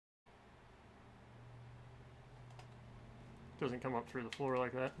Doesn't come up through the floor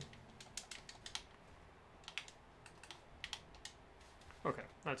like that. Okay,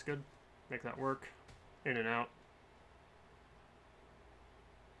 that's good. Make that work. In and out.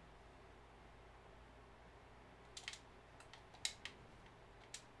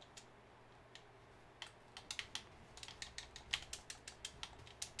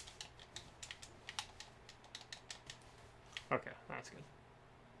 Okay, that's good.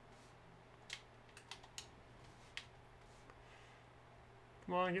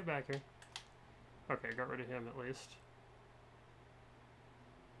 Come on, get back here. Okay, got rid of him at least.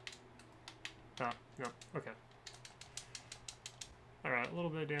 Ah, no, okay. Alright, a little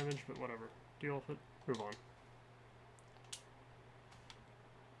bit of damage, but whatever. Deal with it. Move on.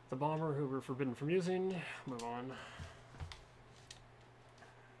 The bomber, who we're forbidden from using. Move on.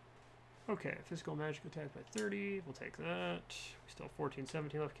 Okay, physical magic attack by 30. We'll take that. We still have 14,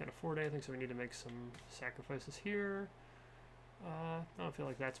 17 left. Can't afford anything, so we need to make some sacrifices here. I don't feel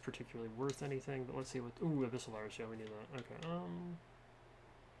like that's particularly worth anything, but let's see what... Ooh, Abyssal Virus, yeah, we need that. Okay,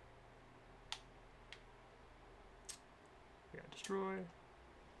 yeah, destroy.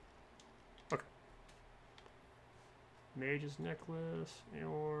 Okay. Mage's Necklace,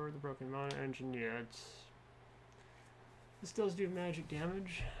 or the Broken Mana Engine, yeah, it's... This does do magic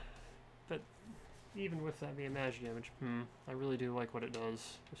damage, but even with that being magic damage, I really do like what it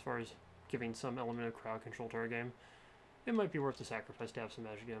does, as far as giving some element of crowd control to our game. It might be worth the sacrifice to have some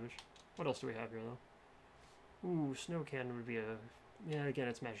magic damage. What else do we have here, though? Ooh, Snow Cannon would be a... Yeah, again,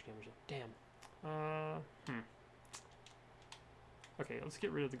 it's magic damage. Damn. Okay, let's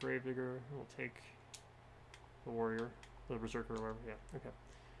get rid of the Gravedigger. We'll take the Warrior, the Berserker, or whatever. Yeah, okay.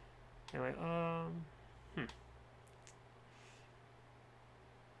 Anyway, I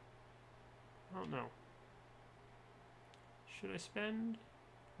don't know. Should I spend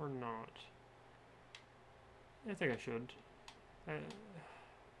or not? I think I should.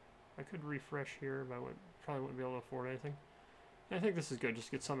 I could refresh here, but I probably wouldn't be able to afford anything. I think this is good, just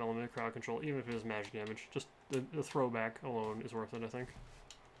get some element of crowd control, even if it is magic damage. Just the throwback alone is worth it, I think.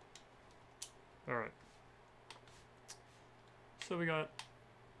 Alright. So we got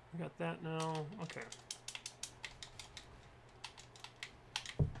that now. Okay.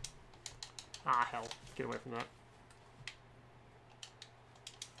 Ah, hell. Get away from that.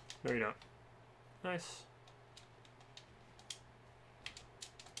 No, you don't. Nice.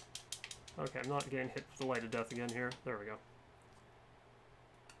 Okay, I'm not getting hit with the Light of Death again here. There we go.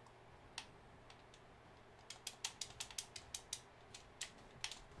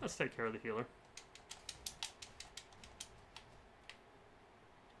 Let's take care of the healer.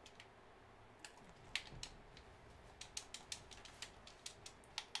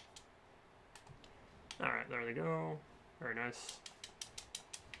 Alright, there they go. Very nice.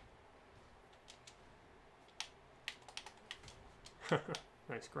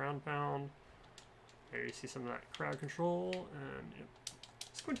 Nice ground pound. There you see some of that crowd control, and yep.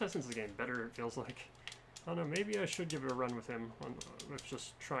 This Quintessence is getting better, it feels like. I don't know, maybe I should give it a run with him, with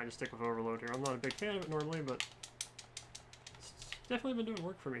just trying to stick with Overload here. I'm not a big fan of it normally, but it's definitely been doing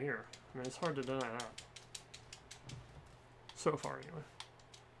work for me here. I mean, it's hard to deny that. So far, anyway.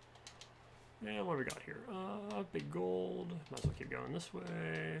 And what do we got here? Big gold. Might as well keep going this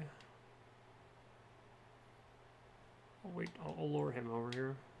way. I'll wait, I'll lure him over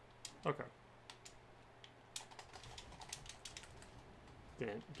here. Okay.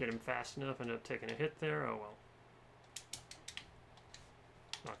 Didn't get him fast enough, ended up taking a hit there. Oh well.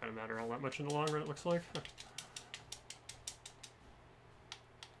 Not gonna matter all that much in the long run, it looks like.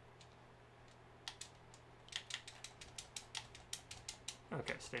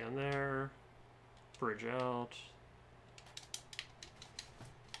 Okay, stay on there. Bridge out.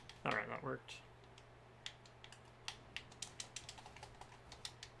 Alright, that worked.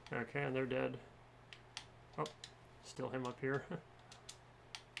 Okay, and they're dead. Oh, still him up here.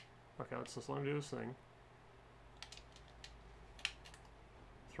 Okay, let's just let him do his thing.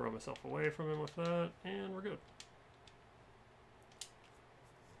 Throw myself away from him with that, and we're good.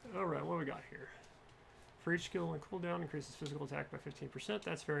 Alright, what we got here? For each skill and cooldown, increases physical attack by 15%.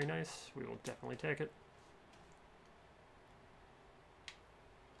 That's very nice. We will definitely take it.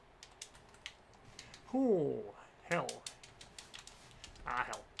 Oh, hell. Ah,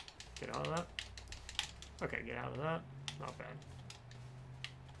 hell. Get out of that. Okay, get out of that. Not bad.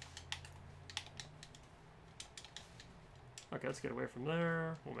 Okay, let's get away from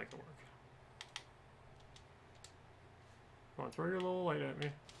there. We'll make it work. Come on, throw your little light at me.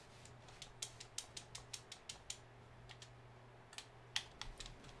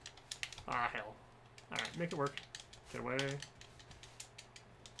 Ah, hell. Alright, make it work. Get away.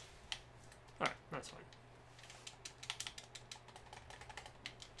 Alright, that's fine.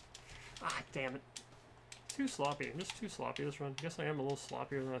 Ah, damn it. Too sloppy. Just too sloppy this run. Guess I am a little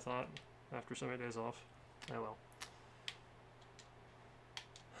sloppier than I thought after so many days off. Oh well.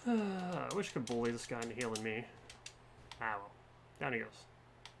 I wish I could bully this guy into healing me. Ah well. Down he goes.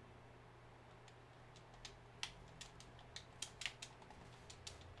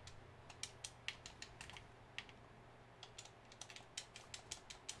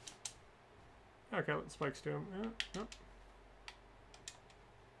 Okay, let spikes do him. Yep.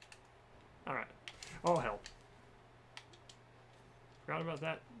 Alright. Oh hell. Forgot about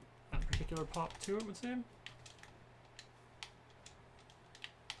that particular pop to it would seem.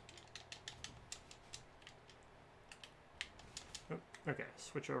 Oh, okay,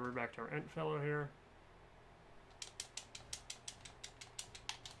 switch over back to our Ent fellow here.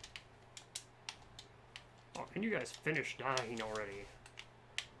 Oh, can you guys finish dying already?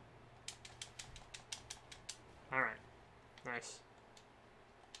 Alright. Nice.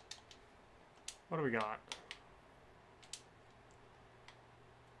 What do we got?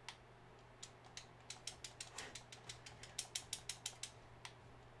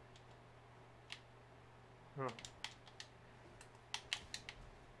 Oh.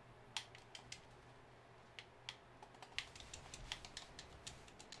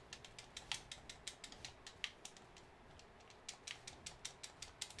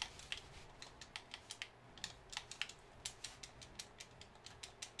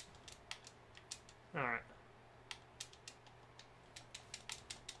 Alright.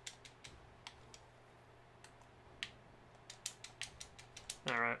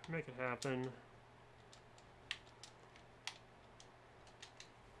 Alright, make it happen.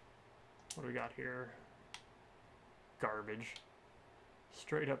 What do we got here? Garbage.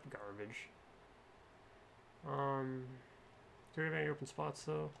 Straight up garbage. Do we have any open spots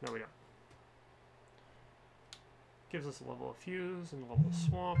though? No, we don't. Gives us a level of fuse and a level of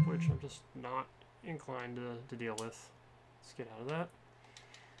swamp, which I'm just not inclined to deal with. Let's get out of that.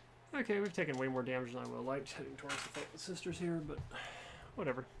 Okay, we've taken way more damage than I would have liked heading towards the fight with sisters here, but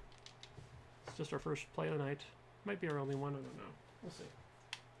whatever. It's just our first play of the night. Might be our only one, I don't know. We'll see.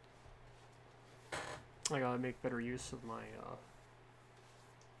 I gotta make better use of my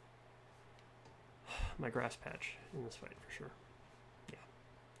my grass patch in this fight for sure. Yeah.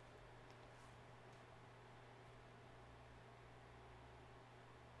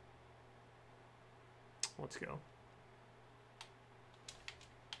 Let's go.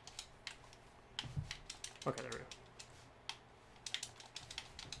 Okay, there we go.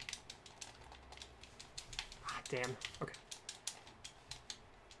 Ah, damn. Okay.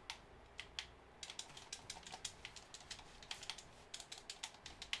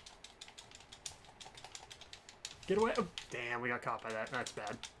 Get away! Oh, damn, we got caught by that. That's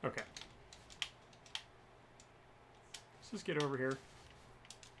bad. Okay. Let's just get over here.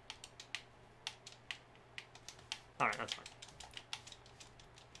 Alright, that's fine.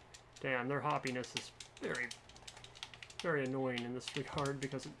 Damn, their hoppiness is very, very annoying in this regard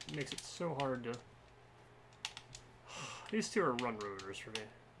because it makes it so hard to... These two are run rooters for me.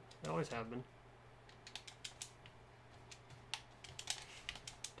 They always have been.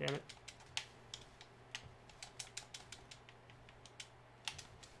 Damn it.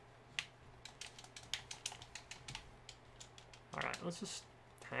 Alright, let's just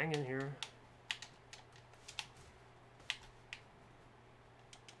hang in here.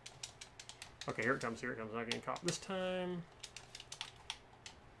 Okay, here it comes, here it comes. Not getting caught this time.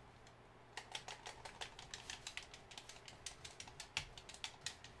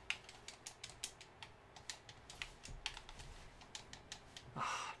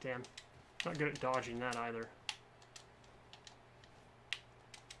 Ah, damn. Not good at dodging that either.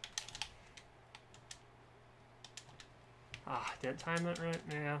 Ah, didn't time that right?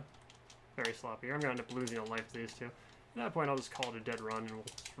 Yeah. Very sloppy. I'm gonna end up losing a life to these two. At that point, I'll just call it a dead run and we'll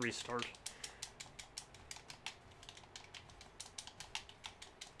restart.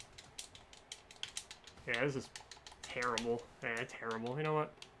 Yeah, this is terrible. Yeah, terrible. You know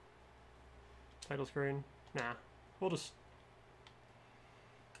what? Title screen? Nah. We'll just...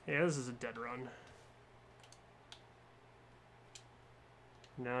 Yeah, this is a dead run.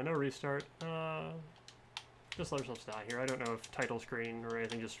 No, no restart. Just let ourselves die here. I don't know if title screen or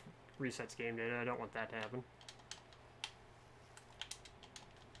anything just resets game data. I don't want that to happen.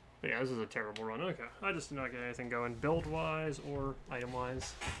 But yeah, this is a terrible run. Okay, I just did not get anything going build-wise or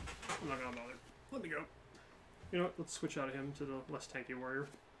item-wise. I'm not gonna bother. Let me go. You know what? Let's switch out of him to the less tanky warrior.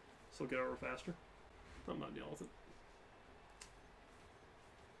 So he'll get over faster. I'm not dealing with it.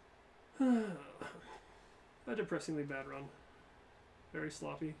 A depressingly bad run. Very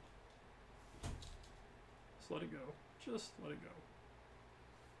sloppy. Just let it go. Just let it go.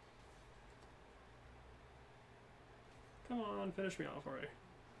 Come on, finish me off already.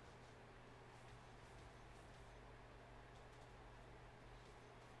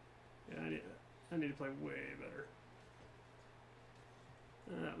 Yeah, I need to play way better.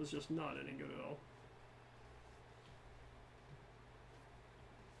 And that was just not any good at all.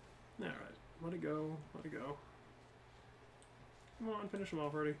 Alright, let it go, let it go. Come on, finish him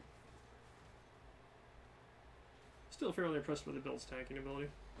off already. Still fairly impressed with the build's tanking ability.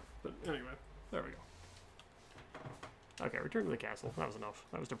 But anyway, there we go. Okay, return to the castle. That was enough.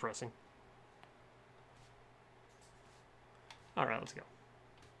 That was depressing. Alright, let's go.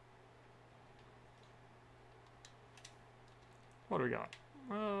 What do we got?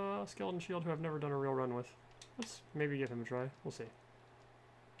 Skeleton Shield, who I've never done a real run with. Let's maybe give him a try. We'll see.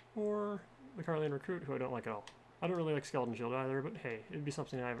 Or the Carlian Recruit, who I don't like at all. I don't really like Skeleton Shield either, but hey, it'd be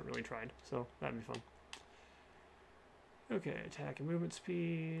something I haven't really tried, so that'd be fun. Okay, attack and movement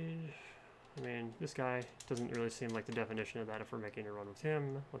speed. I mean, this guy doesn't really seem like the definition of that if we're making a run with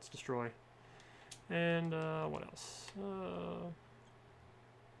him. Let's destroy. And, what else?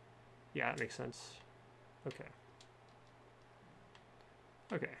 Yeah, that makes sense. Okay.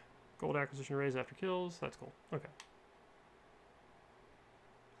 Okay. Gold acquisition raise after kills. That's cool. Okay.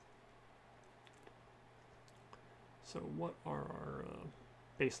 So what are our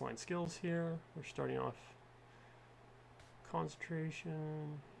baseline skills here? We're starting off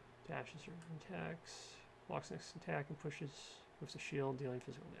concentration, dashes or attacks, blocks next attack and pushes with the shield, dealing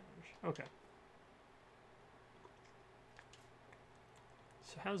physical damage. Okay.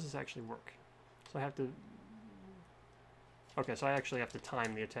 So how does this actually work? So I have to... Okay, so I actually have to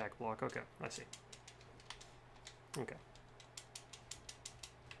time the attack block. Okay, I see. Okay.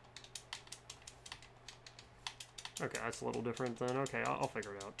 Okay, that's a little different then. Okay, I'll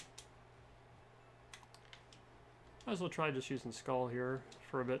figure it out. Might as well try just using Skull here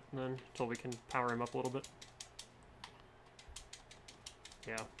for a bit, and then until we can power him up a little bit.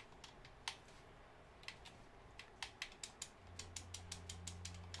 Yeah.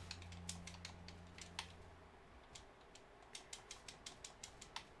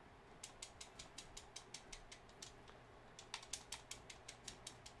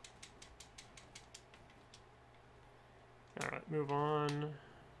 Alright, move on.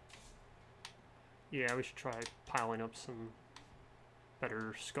 Yeah, we should try piling up some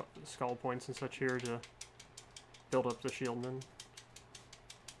better skull points and such here to build up the shield then.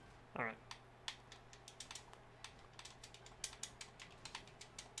 Alright.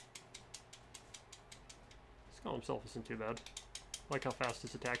 Skull himself isn't too bad. I like how fast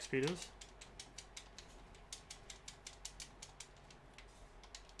his attack speed is.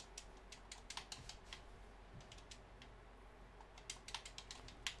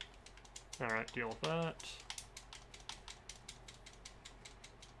 Alright, deal with that.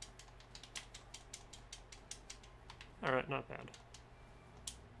 Alright, not bad.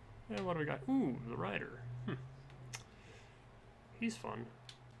 And what do we got? Ooh, the Rider. He's fun.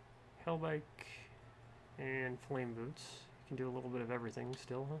 Hellbike and Flame Boots. You can do a little bit of everything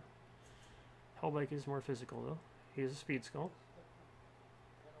still, huh? Hellbike is more physical though. He is a speed skull.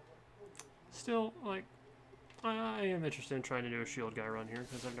 Still, like, I am interested in trying to do a shield guy run here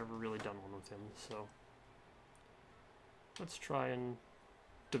because I've never really done one with him, so let's try and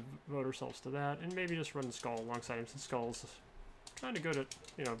devote ourselves to that and maybe just run Skull alongside him since Skull's kind of good at,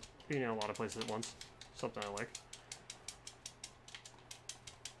 you know, being in a lot of places at once. Something I like.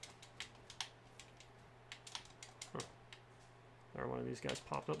 Huh. There, one of these guys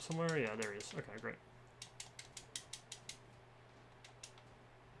popped up somewhere? Yeah, there he is. Okay, great.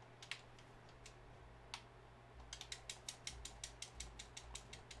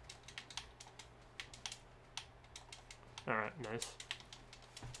 Alright, nice.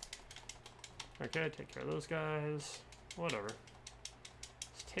 Okay, take care of those guys. Whatever.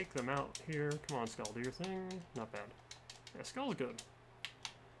 Let's take them out here. Come on, Skull, do your thing. Not bad. Yeah, Skull's good.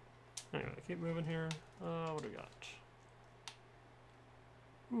 Anyway, keep moving here. What do we got?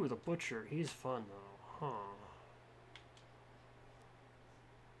 Ooh, the Butcher. He's fun, though.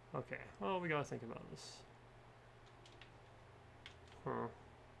 Huh. Okay, well, we gotta think about this. Huh.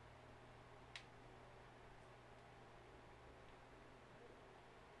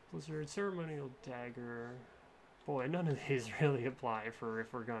 Blizzard, Ceremonial Dagger. Boy, none of these really apply for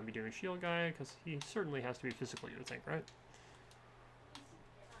if we're going to be doing Shield Guy, because he certainly has to be physical, you would think, right?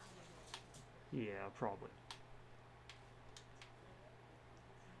 Yeah, probably.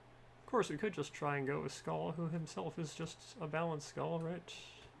 Of course, we could just try and go with Skull, who himself is just a balanced Skull, right?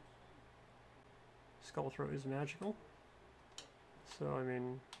 Skull Throw is magical. So, I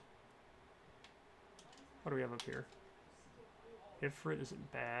mean... What do we have up here? Ifrit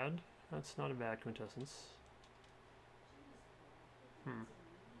isn't bad. That's not a bad quintessence.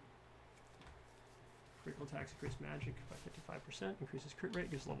 Critical attacks increase magic by 55%. Increases crit rate.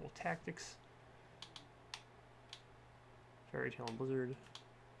 Gives level tactics. Fairy Tale and Blizzard.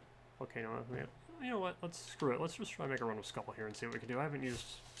 Okay, no, you know what? Let's screw it. Let's just try to make a run of Skull here and see what we can do. I haven't used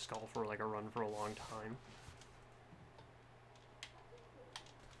Skull for like a run for a long time.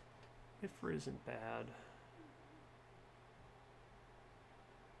 Ifra isn't bad.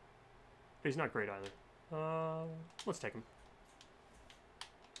 But he's not great either. Let's take him.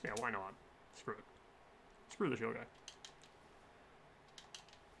 Yeah, why not? Screw it. Screw the shield guy.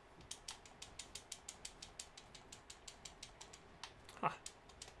 Ha!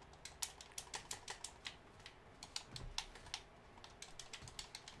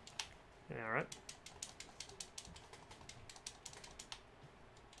 Yeah, alright.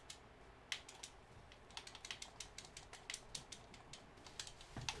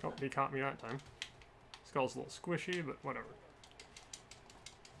 Oh, he caught me that time. Skull's a little squishy, but whatever.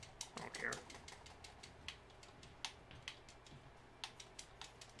 I don't care.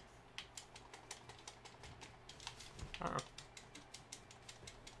 Uh-uh.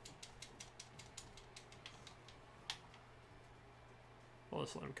 Well,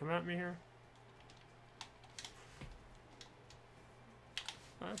 let's let him come at me here.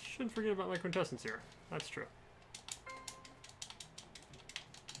 I shouldn't forget about my quintessence here. That's true.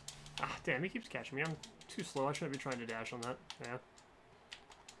 Ah, damn, he keeps catching me. I'm too slow. I shouldn't be trying to dash on that. Yeah.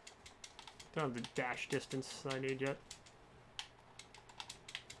 Don't have the dash distance I need yet.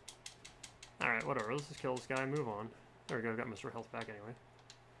 Alright, whatever. Let's just kill this guy and move on. There we go. Got Mr. Health back anyway.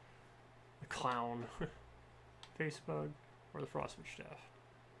 The clown. Face bug. Or the Frostwitch staff.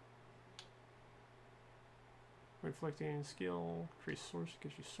 Inflicting skill. Increase source.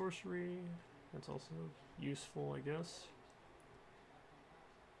 Gives you sorcery. That's also useful, I guess.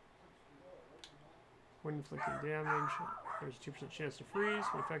 When inflicting damage, there's a 2% chance to freeze.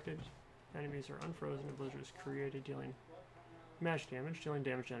 When affected, enemies are unfrozen and blizzard is created, dealing magic damage, dealing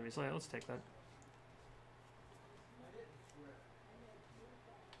damage to enemies. Let's take that.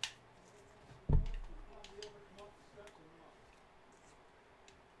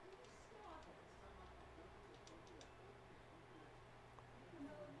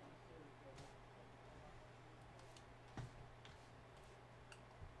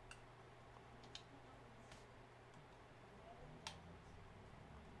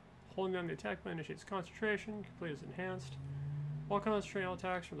 Holding down the attack button initiates concentration. Complete is enhanced. All concentrating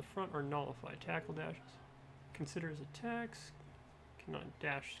attacks from the front are nullified. Tackle dashes. Considers attacks. Cannot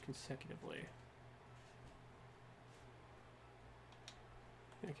dash consecutively.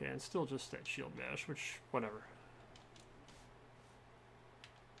 Okay, and still just that shield dash, which, whatever.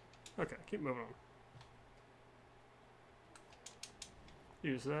 Okay, keep moving on.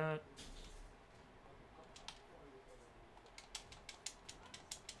 Use that.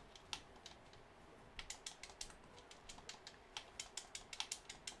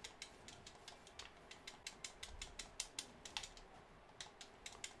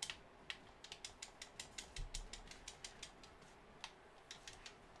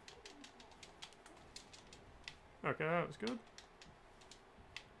 Okay, that was good.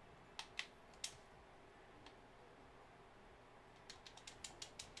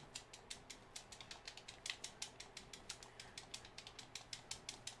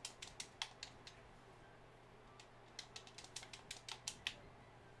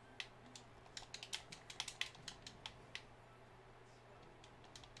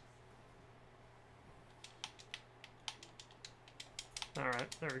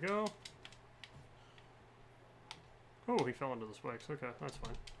 Alright, there we go. Oh, he fell into the spikes. Okay, that's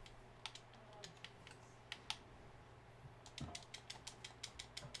fine.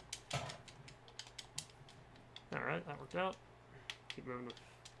 Alright, that worked out. Keep moving with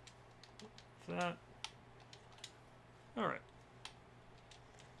that. Alright.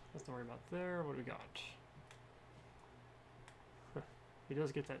 Nothing to worry about there. What do we got? He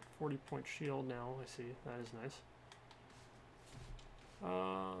does get that 40-point shield now. I see. That is nice.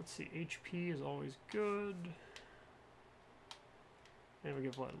 Let's see. HP is always good. And we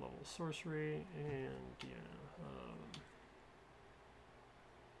give light level sorcery, and yeah,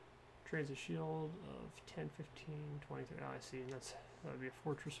 trades a shield of 10, 15, 23. I see, and that would be a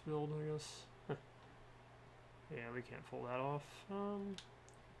fortress build, I guess. Yeah, we can't pull that off.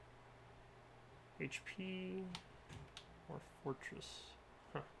 HP or fortress.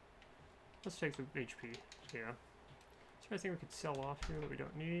 Huh. Let's take the HP. Yeah. So I think we could sell off here that we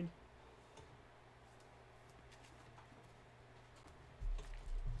don't need.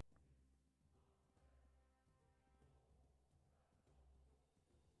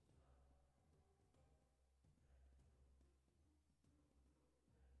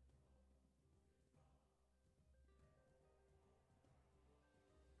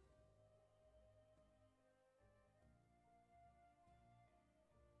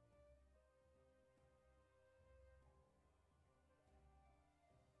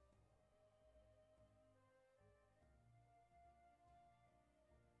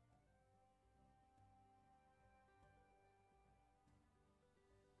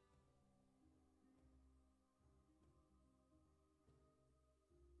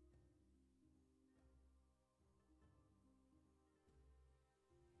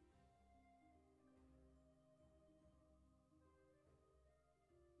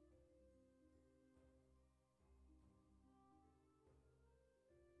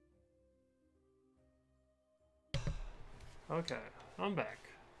 Okay, I'm back.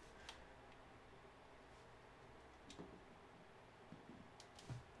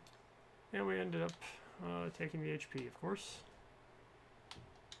 And we ended up taking the HP, of course.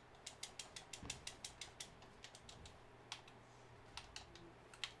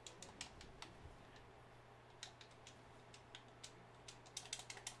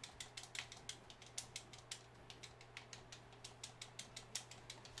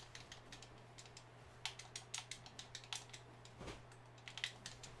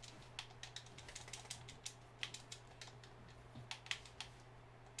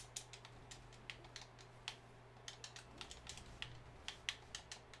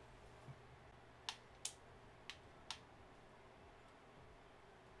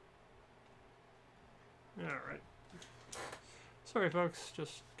 Alright. Sorry folks,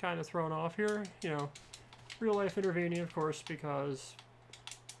 just kind of thrown off here. You know, real life intervening, of course, because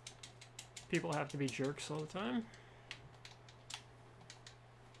people have to be jerks all the time.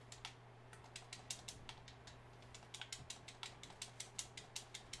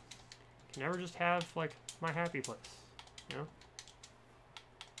 Can never just have, like, my happy place, you know?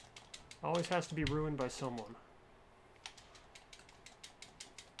 Always has to be ruined by someone.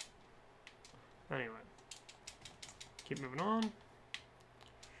 Anyway. Keep moving on.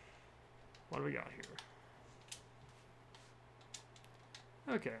 What do we got here?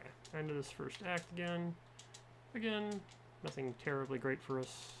 Okay, end of this first act again. Again, nothing terribly great for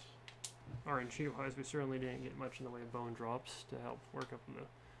us. RNG-wise, we certainly didn't get much in the way of bone drops to help work up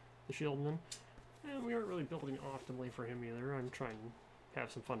the shieldman. And we aren't really building optimally for him either. I'm trying to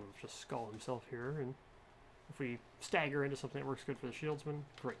have some fun with just Skull himself here, and if we stagger into something that works good for the shieldsman,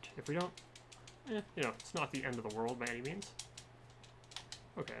 great. If we don't, you know, it's not the end of the world by any means.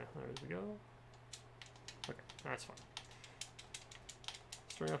 Okay, there we go. Okay, that's fine.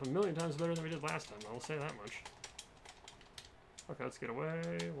 Starting off a million times better than we did last time, I will say that much. Okay, let's get away.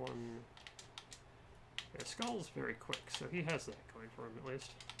 One. Yeah, Skull's very quick, so he has that going for him at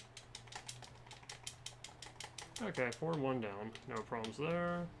least. Okay, 4 and 1 down. No problems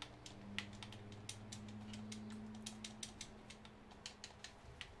there.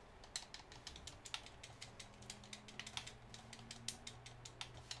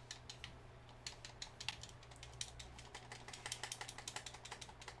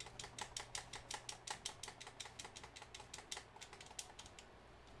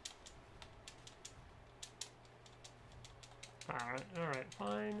 Alright,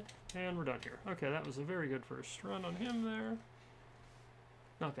 fine. And we're done here. Okay, that was a very good first run on him there.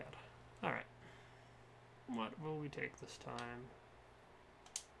 Not bad. Alright. What will we take this time?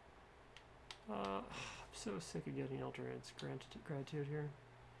 I'm so sick of getting Eldred's gratitude here.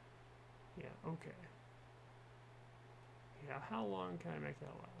 Yeah, okay. Yeah, how long can I make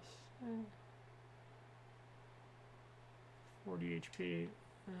that last? 40 HP.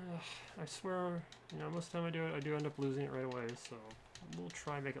 I swear, you know, most of the time I do end up losing it right away, so we'll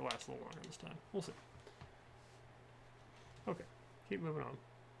try and make it last a little longer this time. We'll see. Okay, keep moving on.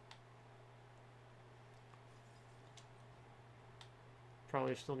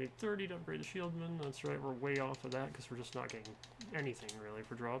 Probably still need 30 to upgrade the shieldman. That's right, we're way off of that because we're just not getting anything really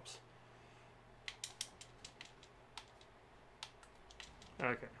for drops.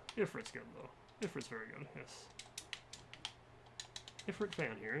 Okay, Ifrit's good though. Ifrit's very good, yes. Ifrit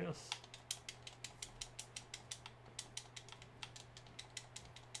fan here, yes.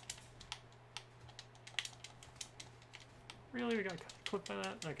 Really? We got clipped by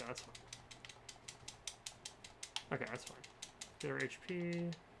that? Okay, that's fine. Okay, that's fine. Get our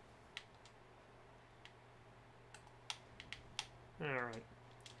HP. Alright.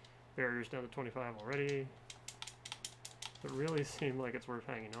 Barrier's down to 25 already. It really seemed like it's worth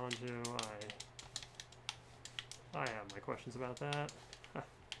hanging on to. I have my questions about that.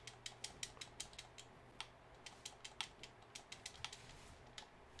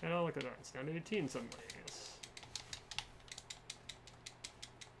 And oh, look at that. It's down to 18 suddenly, I guess.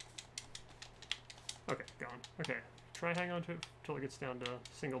 Okay, gone. Okay. Try hang on to it until it gets down to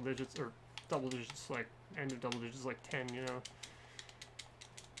single digits, or double digits, like, end of double digits, like 10, you know.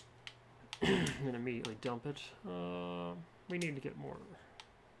 And then immediately dump it. We need to get more.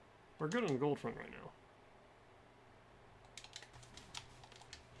 We're good on the gold front right now.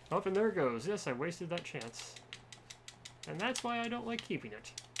 Up and there it goes. Yes, I wasted that chance. And that's why I don't like keeping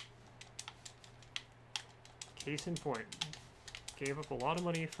it. Case in point. Gave up a lot of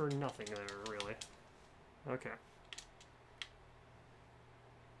money for nothing there, really. Okay.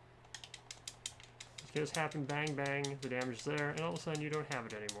 This just happened, bang, bang, the damage is there, and all of a sudden you don't have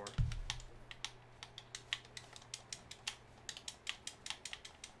it anymore.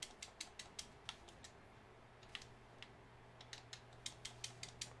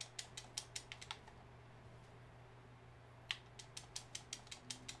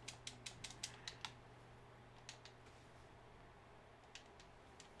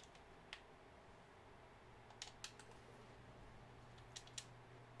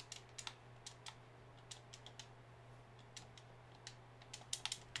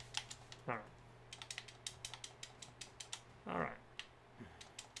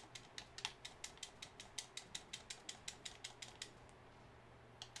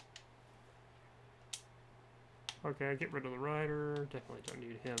 Okay, get rid of the rider. Definitely don't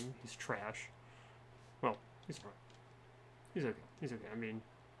need him. He's trash. Well, he's fine. He's okay. He's okay. I mean,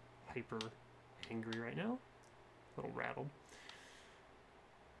 hyper angry right now. A little rattled.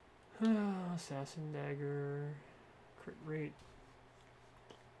 Assassin dagger. Crit rate.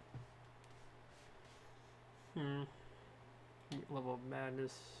 Level of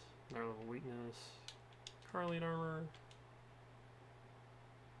madness. Another level of weakness. Carlian armor.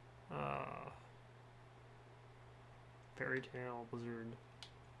 Fairy Tale, Blizzard,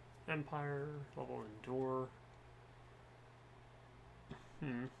 Empire, level Endure.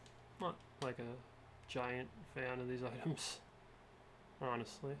 Not like a giant fan of these items,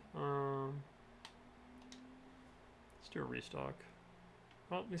 honestly. Let's do a restock.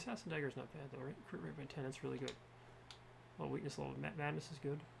 Well, the Assassin Dagger is not bad though, right? Crit rate by 10, that's really good. Well, weakness level of madness is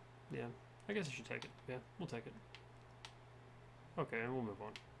good. Yeah, I guess I should take it. Yeah, we'll take it. Okay, and we'll move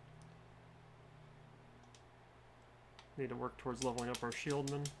on. Need to work towards leveling up our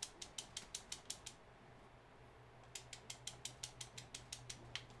shieldman.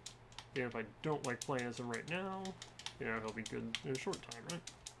 Even if I don't like playing as him right now, you know, he'll be good in a short time, right?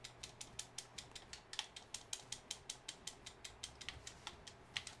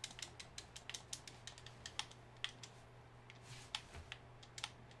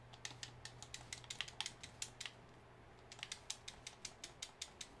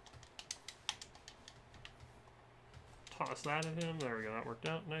 Toss that at him. There we go. That worked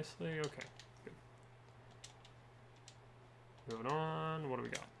out nicely. Okay, good. Moving on. What do we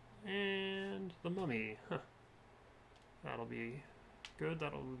got? And the mummy. Huh. That'll be good.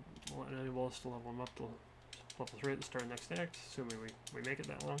 That'll enable us to level him up to level 3 at the start of the next act, assuming we make it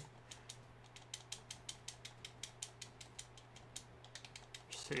that long.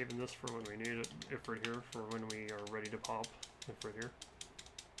 Saving this for when we need it, if we're here, for when we are ready to pop, if we're here.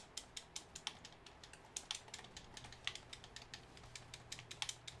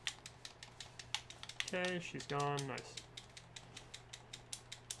 Okay, she's gone. Nice.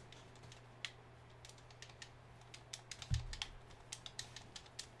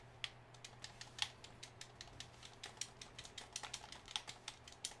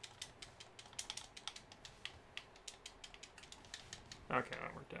 Okay,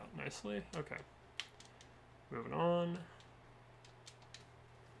 that worked out nicely. Okay. Moving on.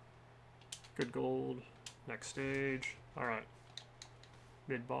 Good gold. Next stage. Alright.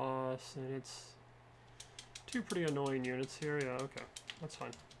 Mid-boss, and it's two pretty annoying units here. Yeah, okay. That's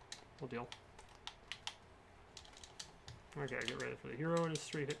fine. We'll deal. Okay, get ready for the hero and his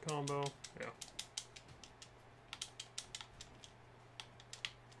 3-hit combo. Yeah.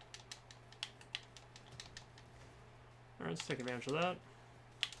 Alright, let's take advantage of that.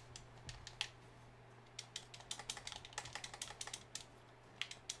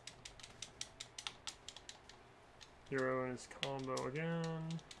 Hero and his combo again.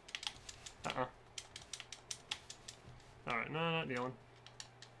 Alright, no, not dealing.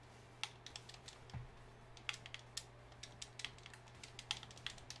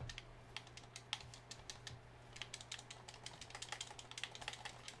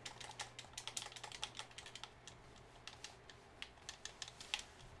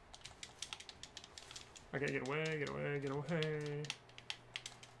 Okay, get away, get away, get away.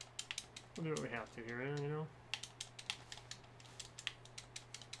 We'll do what we have to here, you know?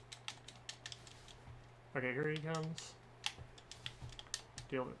 Okay, here he comes.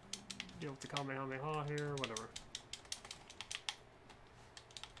 Deal with the Kamehameha here, whatever.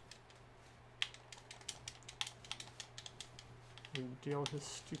 We deal with his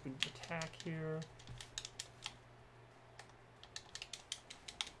stupid attack here.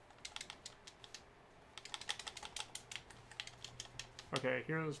 Okay,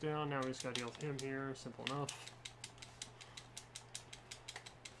 hero's down, now we just gotta deal with him here, simple enough.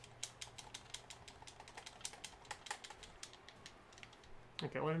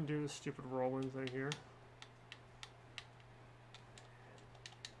 Okay, let him do the stupid whirlwind thing here.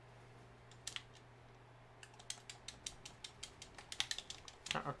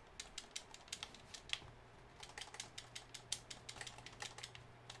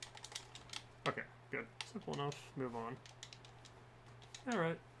 Okay, good. Simple enough. Move on.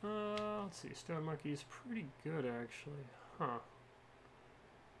 Alright, let's see. Stone Monkey's pretty good, actually. Huh.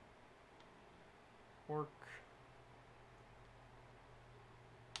 Orc.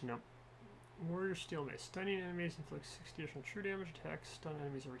 Nope. Warrior Steel Mace. Stunning enemies inflicts 60 additional true damage. Attacks stun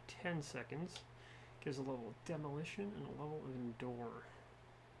enemies every 10 seconds. Gives a level of Demolition and a level of Endure.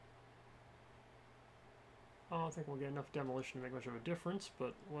 I don't think we'll get enough Demolition to make much of a difference,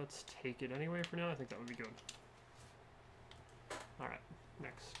 but let's take it anyway for now. I think that would be good. Alright,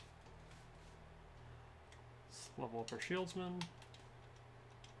 next. level up our shieldsman.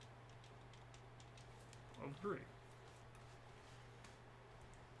 Level 3.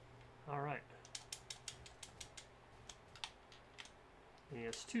 Alright. He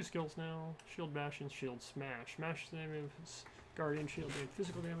has 2 skills now. Shield Bash and Shield Smash. Smash the name of his Guardian Shield gains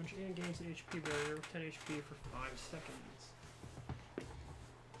physical damage and gains an HP barrier of 10 HP for 5 seconds.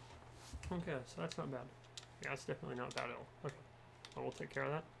 Okay, so that's not bad. Yeah, that's definitely not bad at all. Okay, well, we'll take care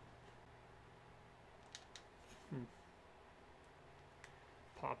of that.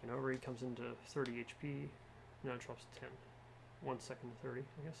 Popping over, he comes into 30 HP. Now it drops to 10. 1 second to 30,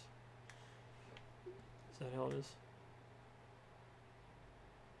 I guess. Is that how it is?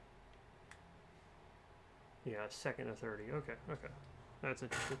 Yeah, second to 30. Okay, okay. That's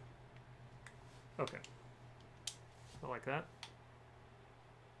interesting. Okay. I like that.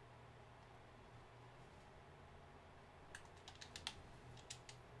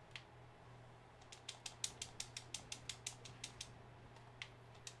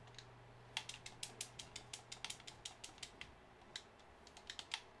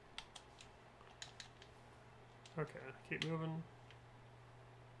 Okay, keep moving.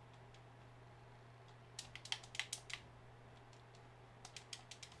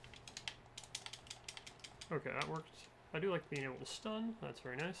 Okay, that worked. I do like being able to stun. That's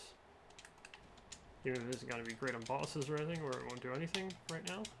very nice. Even if it isn't going to be great on bosses or anything, where it won't do anything right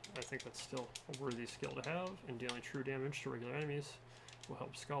now, I think that's still a worthy skill to have, and dealing true damage to regular enemies will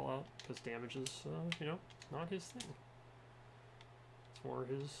help Skull out, because damage is, you know, not his thing. It's more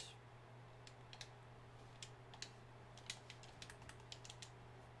his...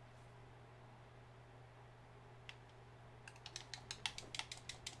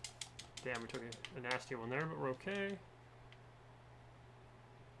 Damn, we took a nasty one there, but we're okay.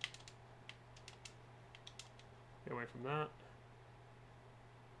 Get away from that.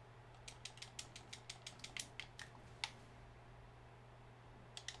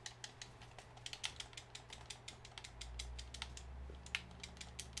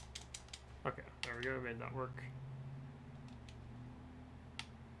 Okay, there we go, made that work.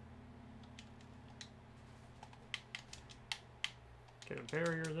 Get a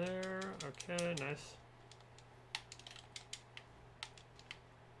barrier there. Okay, nice.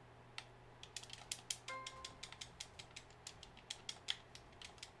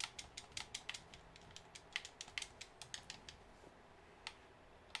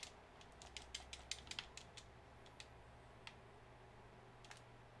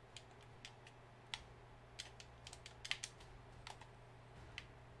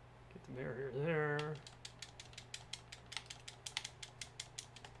 Get the barrier there.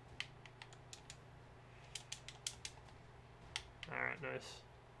 Alright, nice.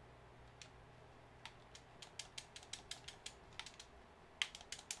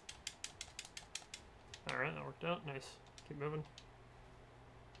 Alright, that worked out. Nice. Keep moving.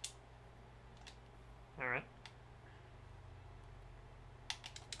 Alright.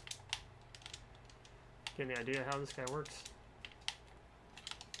 Get any idea how this guy works?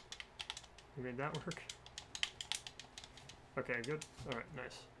 You made that work? Okay, good. Alright,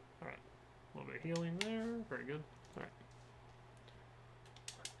 nice. Alright. A little bit of healing there. Very good. Alright.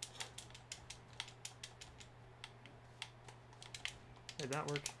 Made that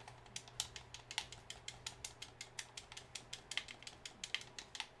work.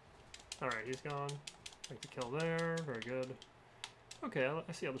 Alright, he's gone. Make the kill there. Very good. Okay,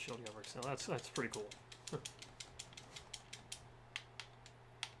 I see how the shield gun works now. That's pretty cool.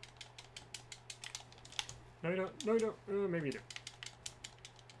 No, you don't. No, you don't. Maybe you do.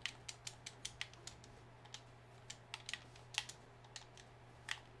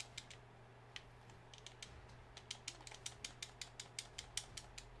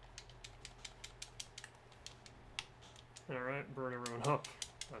 Alright, burn everyone up.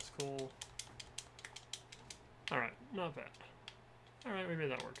 That's cool. Alright, not bad. Alright, we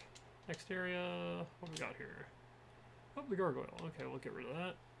made that work. Next area, what we got here? Oh, the gargoyle. Okay, we'll get rid of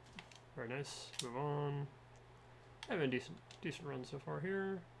that. Very nice. Move on. Having a decent run so far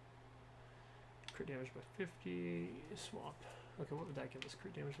here. Crit damage by 50. Swap. Okay, what would that give us?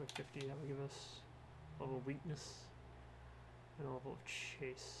 Crit damage by 50. That would give us level of weakness and a level of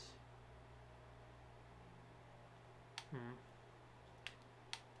chase.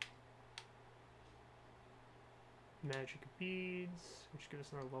 Magic beads, which gives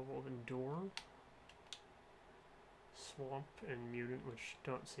us another level of endure. Swamp and mutant, which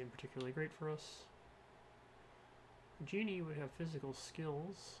don't seem particularly great for us. Genie would have physical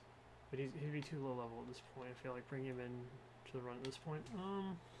skills, but he'd be too low level at this point. I feel like bringing him in to the run at this point.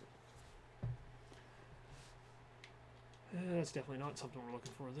 That's definitely not something we're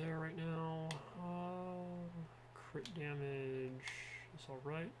looking for there right now. crit damage is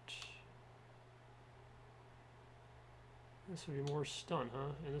alright. This would be more stun,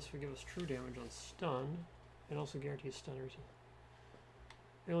 huh? And this would give us true damage on stun. And also guarantees stunners.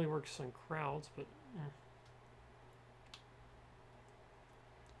 It only works on crowds, but...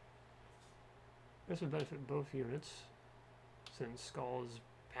 This would benefit both units, since Skull is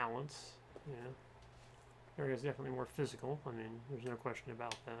balance. Yeah. Area is definitely more physical. I mean, there's no question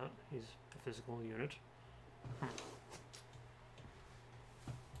about that. He's a physical unit.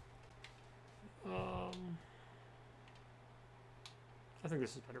 I think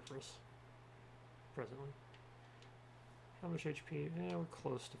this is better for us, presently. How much HP? Yeah, we're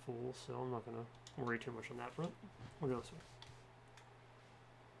close to full, so I'm not going to worry too much on that front. We'll go this way.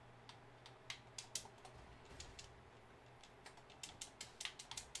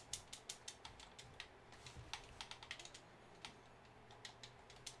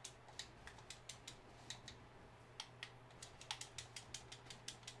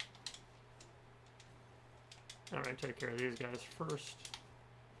 Alright, take care of these guys first.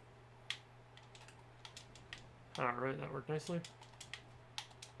 Alright, that worked nicely.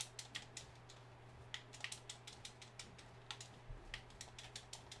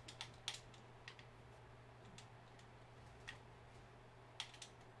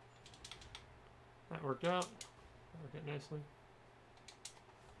 That worked out. That worked out nicely.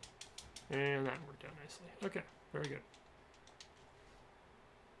 And that worked out nicely. Okay, very good.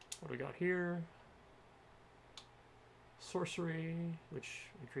 What do we got here? Sorcery, which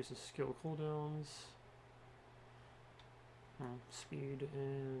increases skill cooldowns. Speed,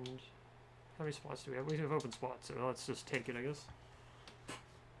 and how many spots do we have? We have open spots, so let's just take it, I guess.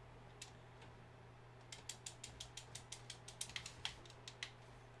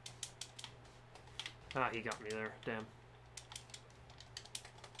 Ah, he got me there. Damn.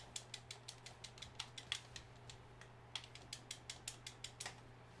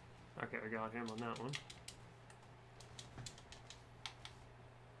 Okay, I got him on that one.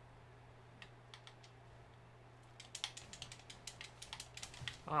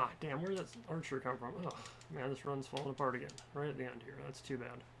 Ah, damn, where did that archer come from? Oh, man, this run's falling apart again. Right at the end here. That's too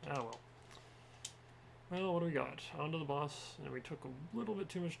bad. Ah, well. Well, what do we got? On to the boss, and we took a little bit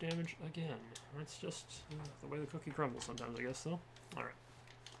too much damage again. That's just the way the cookie crumbles sometimes, I guess, though. Alright.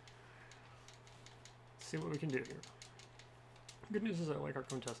 Let's see what we can do here. Good news is I like our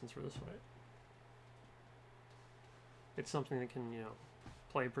contestants for this fight. It's something that can, you know,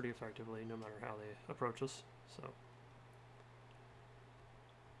 play pretty effectively no matter how they approach us, so...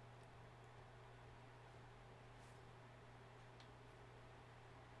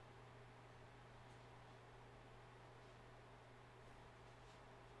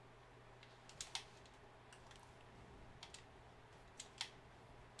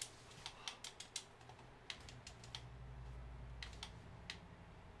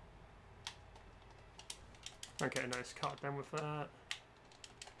 Okay, nice. Caught them with that.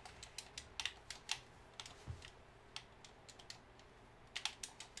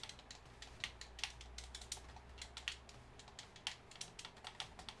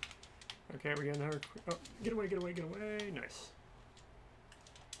 Okay, we're getting her. Oh, get away, get away, get away. Nice.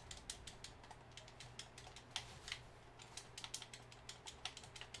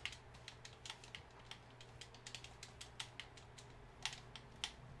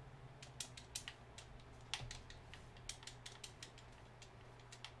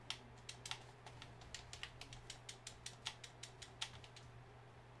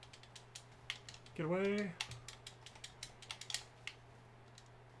 Get away.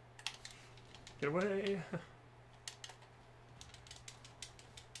 Get away.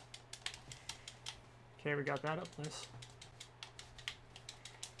 Okay, we got that up. Nice.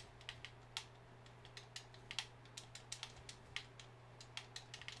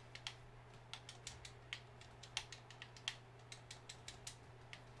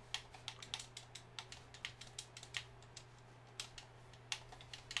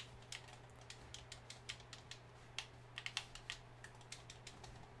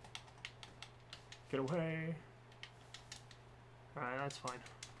 Get away. Alright, that's fine.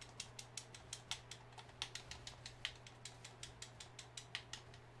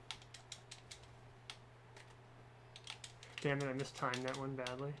 Damn it, I mistimed that one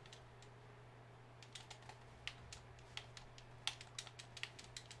badly.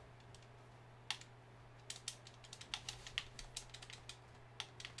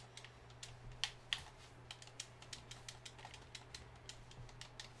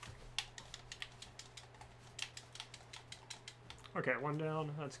 Okay, one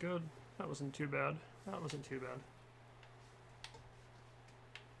down. That's good. That wasn't too bad. That wasn't too bad.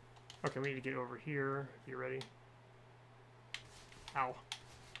 Okay, we need to get over here. Be ready.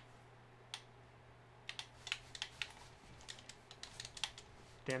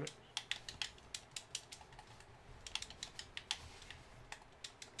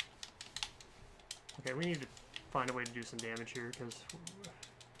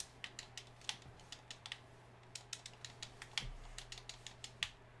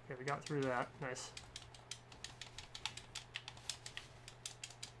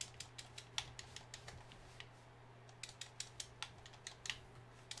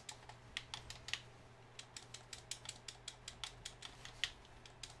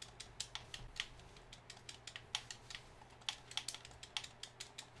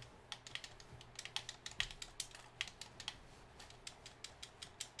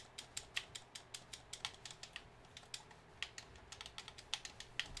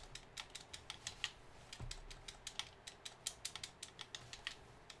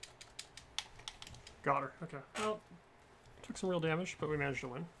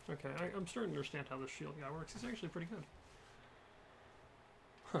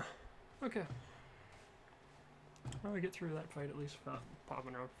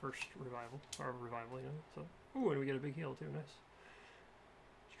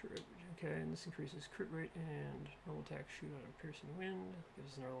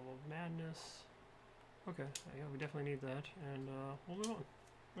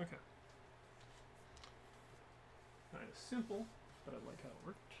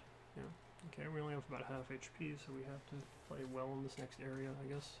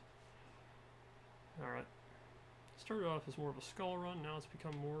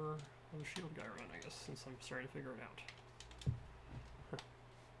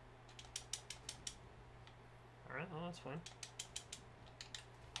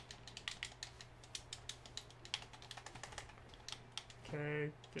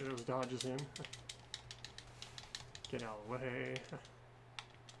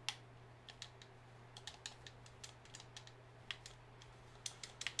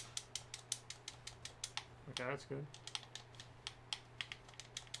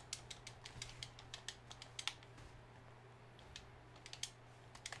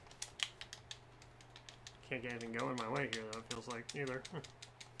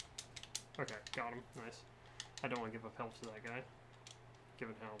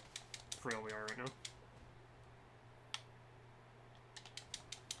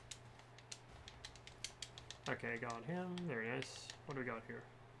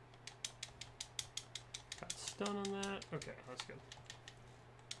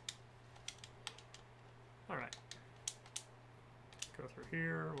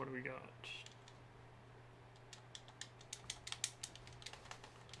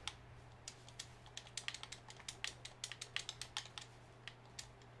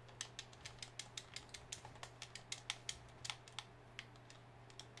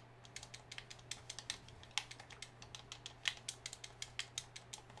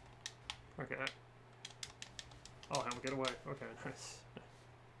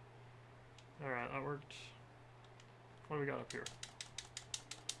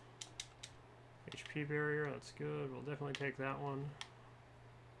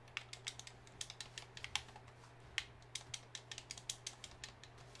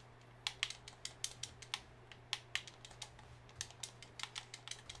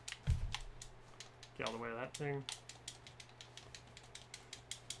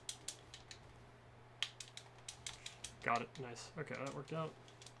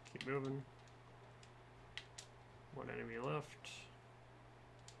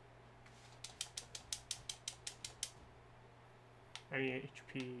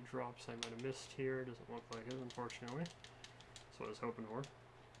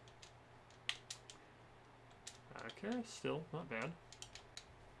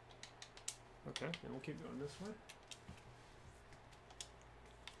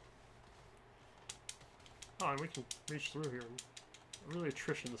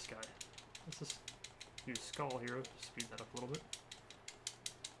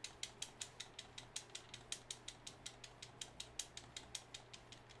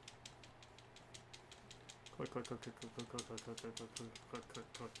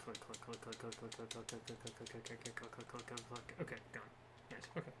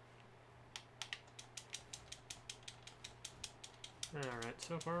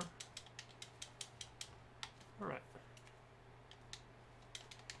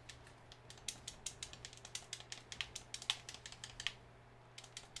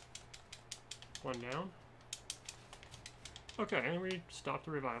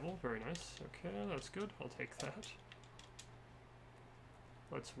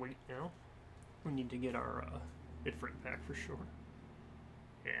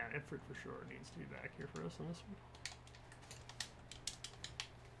 Yeah, Ifrit for sure needs to be back here for us on this one.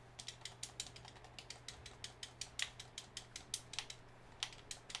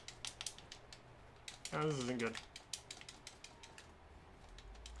 Oh, this isn't good.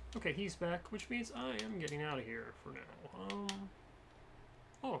 Okay, he's back, which means I am getting out of here for now.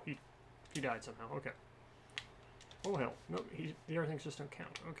 Oh, he died somehow. Okay. Oh hell, no, the other things just don't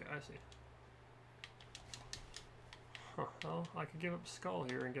count. Okay, I see. Huh, well, I could give up Skull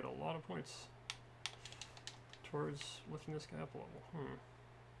here and get a lot of points towards lifting this guy up a level.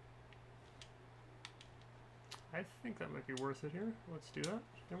 I think that might be worth it here. Let's do that,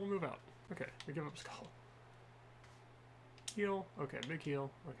 and we'll move out. Okay, we give up Skull. Heal, okay, big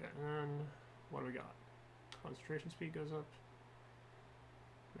heal. Okay, and then what do we got? Concentration speed goes up.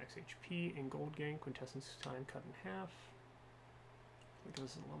 Max HP and gold gain, quintessence time cut in half. It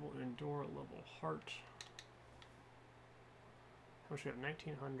goes to level endure, level heart. How much we have?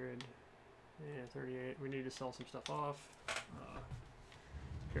 1900. Yeah, 38. We need to sell some stuff off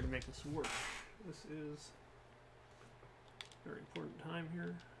here to make this work. This is a very important time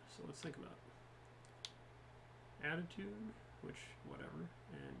here, so let's think about it. Attitude, which whatever,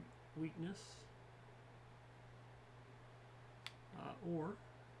 and weakness, or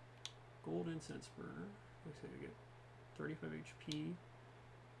gold incense burner. Like I say, we get 35 HP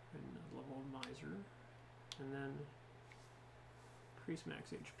and a level of miser, and then increase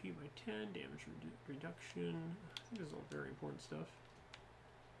max HP by 10, damage reduction. I think this is all very important stuff.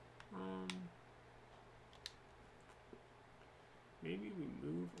 Maybe we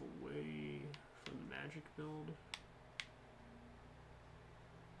move away from the magic build.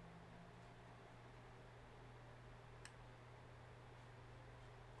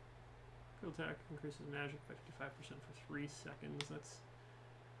 Critical attack increases magic by 55% for 3 seconds. It's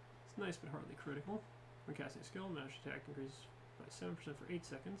nice but hardly critical. When casting a skill, magic attack increases by 7% for 8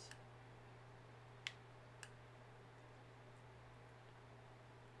 seconds.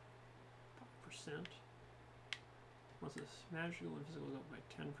 %. What's this? Magical and physical is up by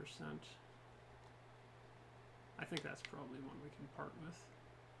 10%. I think that's probably one we can part with.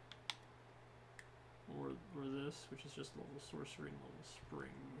 Or this, which is just level sorcery and level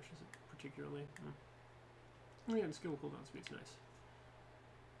spring, which isn't particularly. Oh yeah, and skill cooldown speed's nice.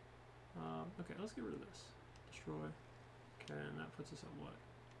 Okay, let's get rid of this. Destroy. Okay, and that puts us at what?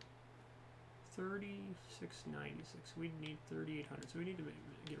 3696. We need 3800, so we need to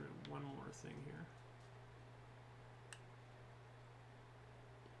get rid of one more thing here.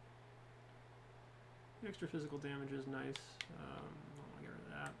 The extra physical damage is nice. I want to get rid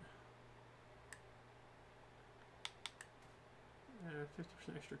of that.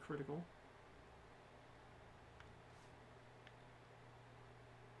 50% extra critical.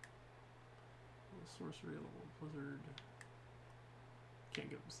 Sorcery, level blizzard. Can't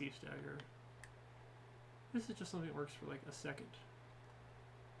give him Thief Dagger. This is just something that works for like a second.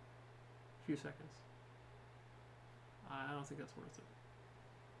 A few seconds. I don't think that's worth it.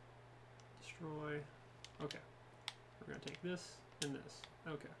 Destroy. Okay. We're gonna take this and this.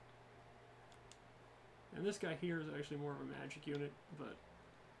 Okay. And this guy here is actually more of a magic unit, but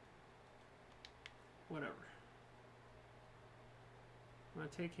whatever. I'm going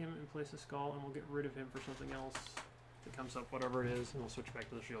to take him and place a skull, and we'll get rid of him for something else that comes up, whatever it is, and we'll switch back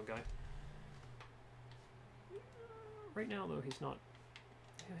to the shield guy. Right now, though, he's not...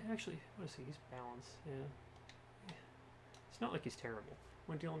 Actually, let's see, he's balanced. Yeah. It's not like he's terrible.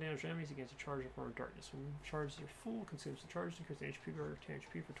 When dealing damage to enemies, he gains a charge of Form of Darkness. When charges are full, consumes the charge, increases the HP bar to 10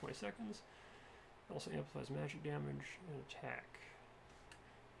 HP for 20 seconds. It also amplifies magic damage and attack.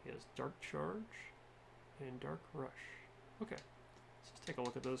 He has Dark Charge and Dark Rush. Okay. Let's take a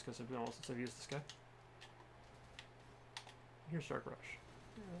look at those because it's been a while since I've used this guy. Here's Dark Rush.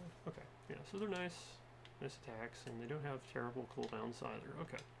 Okay, yeah, so they're nice attacks, and they don't have terrible cooldowns either.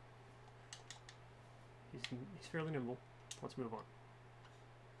 Okay. He's fairly nimble. Let's move on.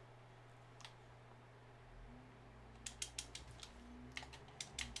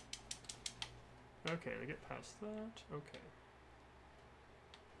 Okay, they get past that. Okay.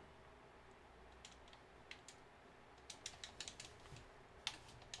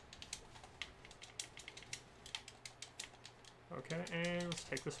 Okay, and let's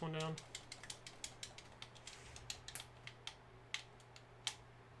take this one down.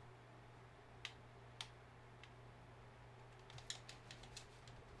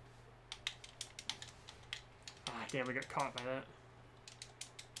 Ah, damn, we got caught by that.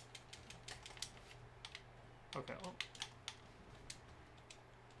 Okay, well,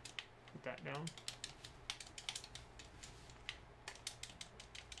 put that down.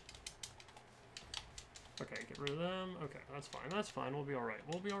 Okay, get rid of them. Okay, that's fine. That's fine. We'll be alright.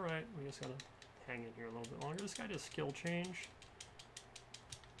 We'll be alright. We just gotta hang in here a little bit longer. This guy does skill change.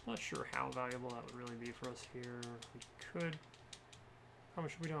 Not sure how valuable that would really be for us here. We could... How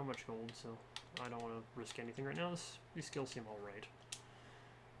much? We don't have much gold, so I don't want to risk anything right now. These skills seem alright.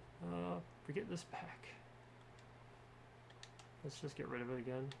 We get this back. Let's just get rid of it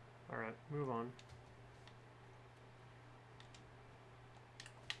again. Alright, move on.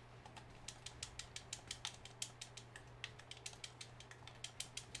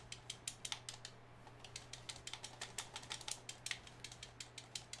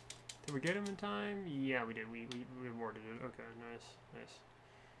 Did we get him in time? Yeah, we did. We awarded it. Okay, nice, nice.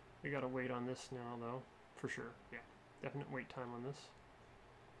 We gotta wait on this now, though. For sure, yeah. Definite wait time on this.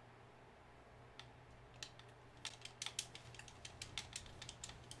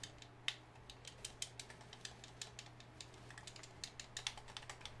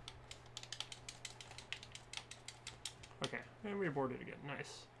 Okay, and we aborted again.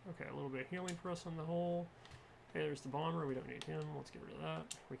 Nice. Okay, a little bit of healing for us on the whole. Okay, there's the bomber. We don't need him. Let's get rid of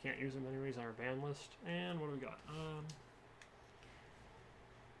that. We can't use him anyways on our ban list. And what do we got?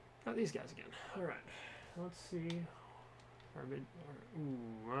 Got these guys again. Alright. Let's see. Ooh,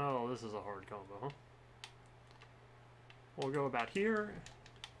 well, this is a hard combo, huh? We'll go about here.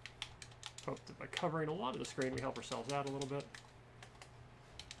 Hope that by covering a lot of the screen, we help ourselves out a little bit.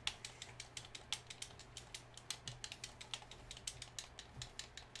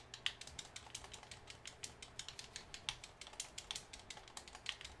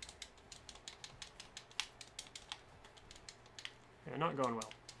 Yeah, not going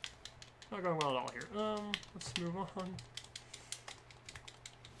well. Not going well at all here. Let's move on.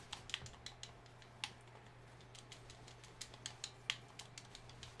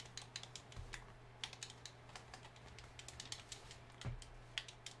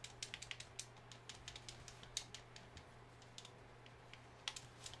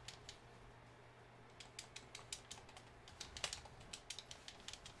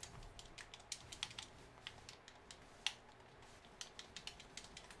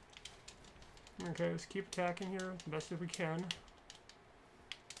 Okay, let's keep attacking here the best as we can.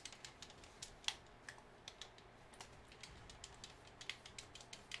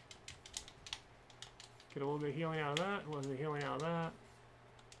 Get a little bit of healing out of that, a little bit of healing out of that.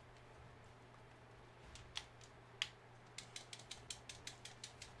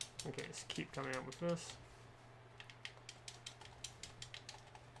 Okay, let's keep coming up with this.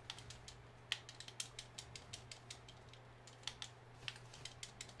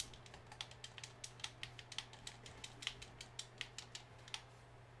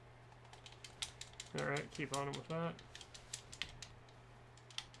 Alright, keep on him with that.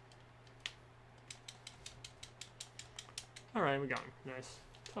 Alright, we got him. Nice.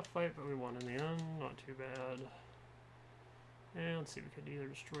 Tough fight, but we won in the end. Not too bad. And let's see, we could either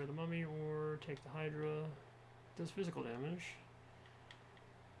destroy the mummy or take the Hydra. Does physical damage.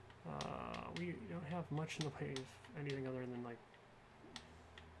 We don't have much in the way of anything other than, like,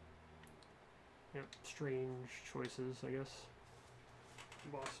 yep, strange choices, I guess.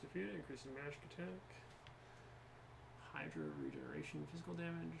 Boss defeated, increasing magic attack. Hydra regeneration, physical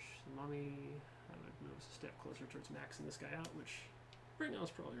damage. The mummy, I would move us a step closer towards maxing this guy out, which right now is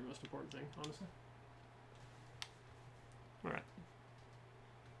probably your most important thing, honestly. Alright.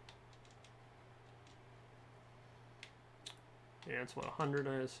 Yeah, it's what, 100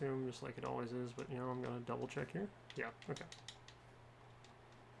 I assume, just like it always is, but you know, I'm gonna double check here. Yeah, okay.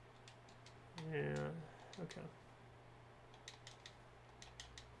 Yeah, okay.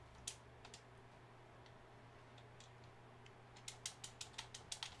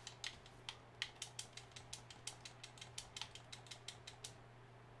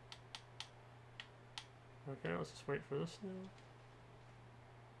 Okay, let's just wait for this now.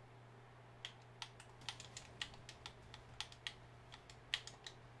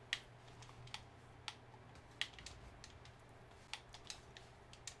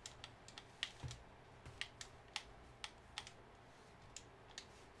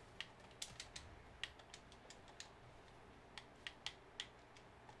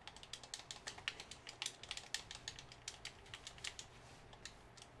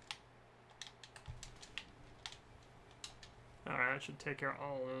 Alright, that should take care of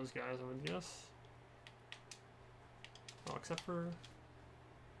all of those guys, I would guess. Well, except for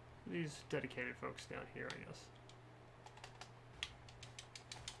these dedicated folks down here, I guess.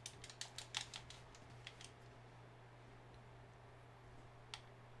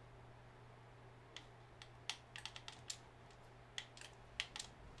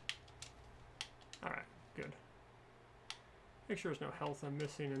 Alright, good. Make sure there's no health I'm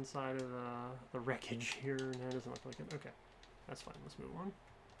missing inside of the wreckage here. No, it doesn't look like it. Okay, that's fine. Let's move on.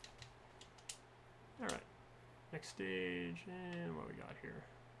 All right, next stage, and what we got here?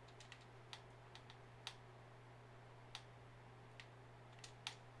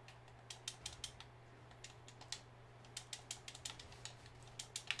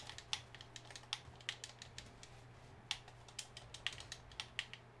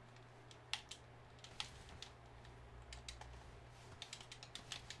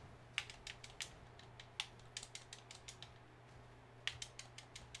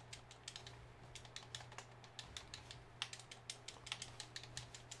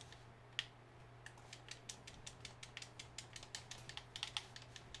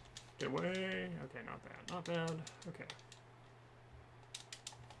 Get away. Okay, not bad, not bad. Okay.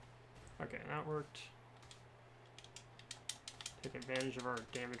 Okay, that worked. Take advantage of our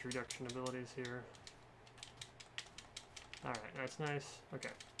damage reduction abilities here. Alright, that's nice. Okay.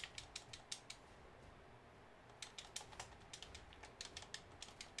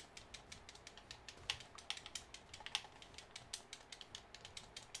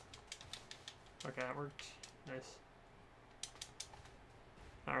 Okay, that worked. Nice.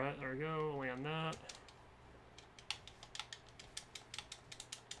 Alright, there we go. Land that.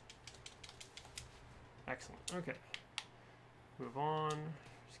 Excellent. Okay. Move on.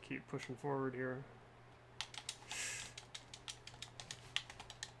 Just keep pushing forward here.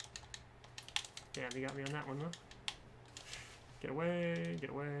 Damn, you got me on that one, huh? Get away,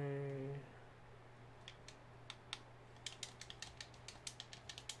 get away.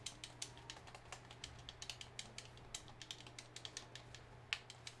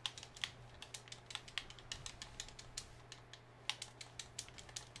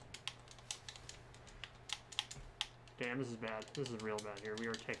 Damn, this is bad. This is real bad here. We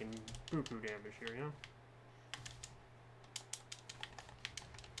are taking buku damage here, you know?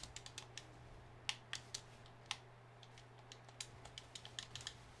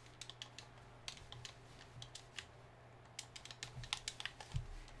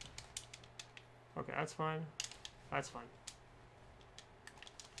 Okay, that's fine. That's fine.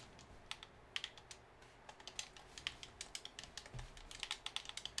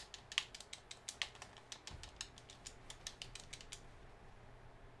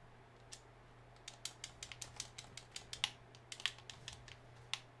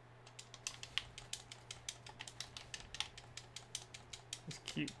 Just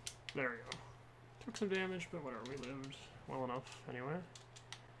keep... There we go. Took some damage, but whatever. We lived well enough anyway.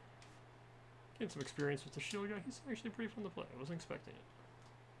 Getting some experience with the shield guy. He's actually pretty fun to play. I wasn't expecting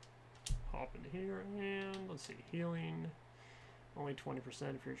it. Hop into here, and let's see. Healing. Only 20%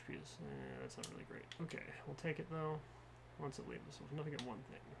 if your HP is... that's not really great. Okay, we'll take it though. Once it leaves us with nothing at one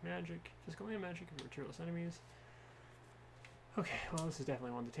thing. Magic. Physical and magic if you're tearless enemies. Okay, well this is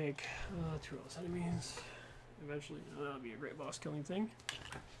definitely one to take. Tearless enemies. Eventually, that'll be a great boss killing thing.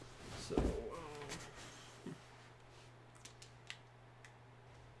 So,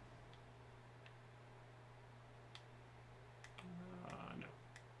 no.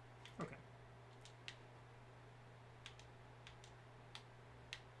 Okay.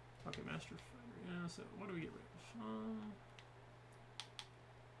 Okay, Master Fighter. Yeah, so what do we get rid of?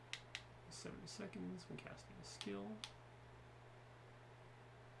 70 seconds when casting a skill.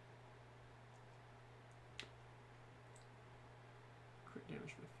 Crit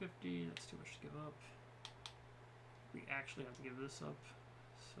damage by 50, that's too much to give up. We actually have to give this up,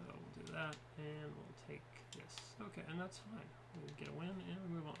 so we'll do that, and we'll take this. Okay, and that's fine. We'll get a win, and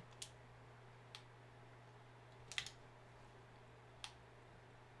we move on.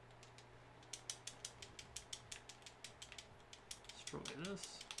 Destroy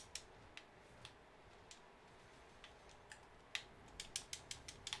this.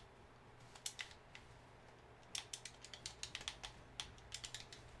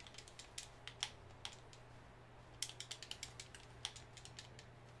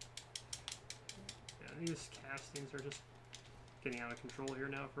 These castings are just getting out of control here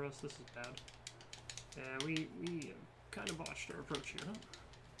now for us. This is bad. Yeah, we kind of botched our approach here, huh?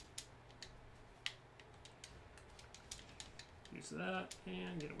 Use that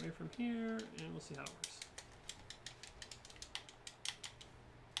and get away from here, and we'll see how it works.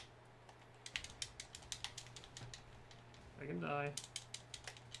 I can die.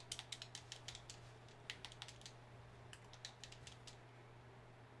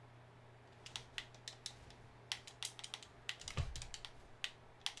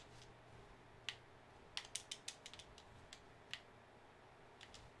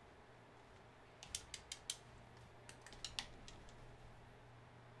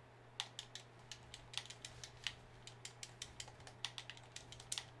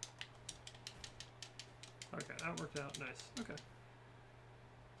 Okay, that worked out nice. Okay.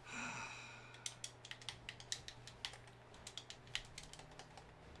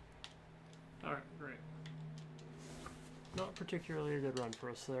 Alright, great. Not particularly a good run for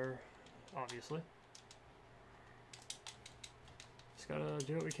us there, obviously. Just gotta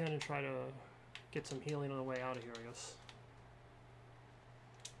do what we can and try to get some healing on the way out of here, I guess.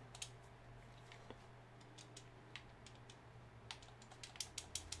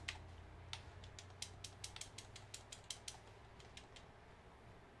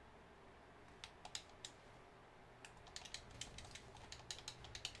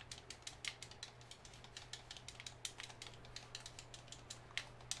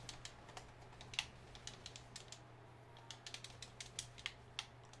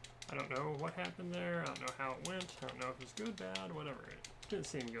 I don't know what happened there, I don't know how it went, I don't know if it was good, bad, whatever. It didn't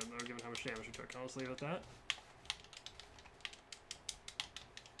seem good though, given how much damage we took. I'll just leave it at that.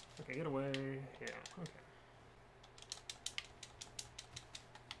 Okay, get away. Yeah, okay.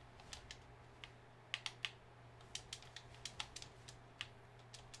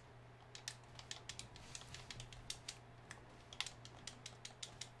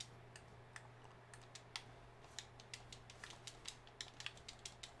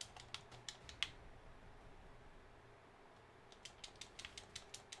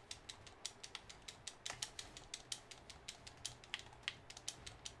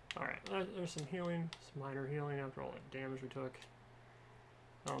 Alright, there's some healing, some minor healing after all that damage we took.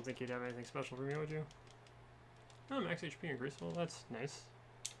 I don't think you'd have anything special for me, would you? Oh, max HP increase. Well, that's nice.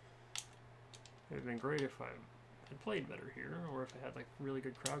 It would have been great if I had played better here, or if I had like really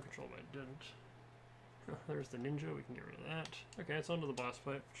good crowd control, but I didn't. There's the ninja, we can get rid of that. Okay, it's on to the boss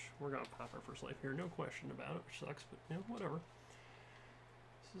fight, which we're gonna pop our first life here, no question about it, which sucks, but you know, whatever.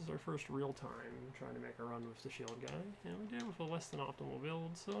 This is our first real time trying to make a run with the shield guy, and we did with a less than optimal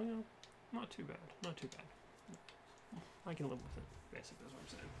build, so you know, not too bad, not too bad. I can live with it, basically, is what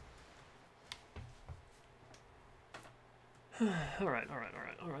I'm saying.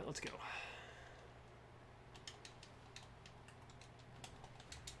 Alright, let's go.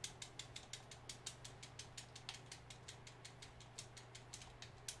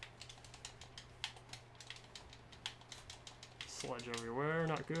 Sledge everywhere,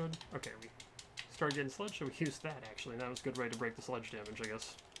 not good. Okay, we started getting sledge, so we used that actually, and that was a good way to break the sledge damage, I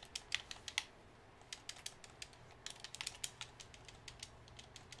guess.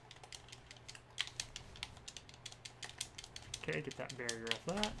 Okay, get that barrier off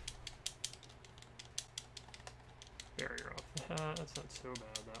that. Barrier off that, that's not so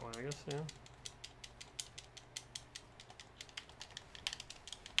bad that one, I guess, yeah.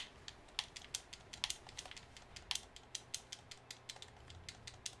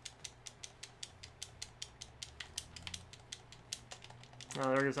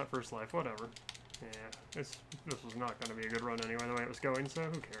 Oh, there goes that first life, whatever. Yeah, this was not going to be a good run anyway, the way it was going, so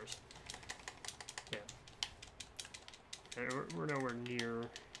who cares? Yeah, we're nowhere near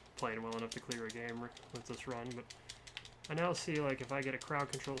playing well enough to clear a game with this run, but I now see, like, if I get a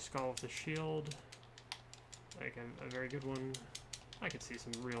crowd control skull with a shield, like a very good one, I could see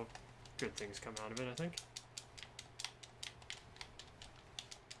some real good things come out of it, I think.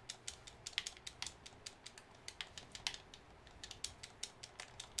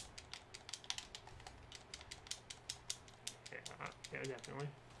 Yeah, definitely.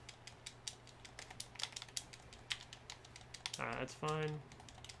 Alright, that's fine.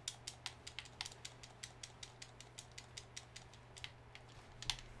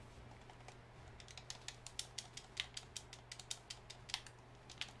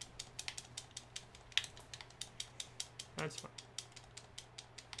 That's fine.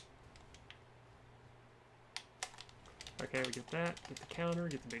 Okay, we get that, get the counter,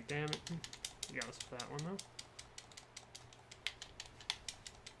 get the big damage. You got us with that one though.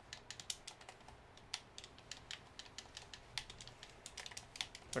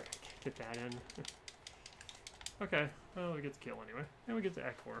 Okay, get that in. Okay, well, we get the kill anyway. And we get the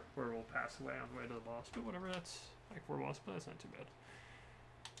Ekfor, where we'll pass away on the way to the boss, but whatever, that's Ekfor boss, but that's not too bad.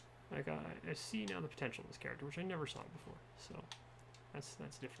 Like, I see now the potential of this character, which I never saw before, so that's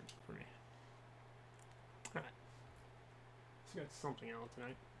different for me. Alright. So we got something out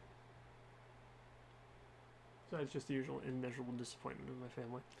tonight. Besides just the usual immeasurable disappointment of my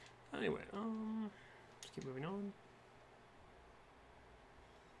family. Anyway, let's keep moving on.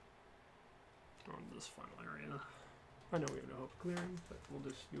 On to this final area. I know we have no hope of clearing, but we'll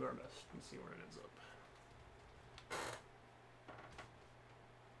just do our best and see where it ends up.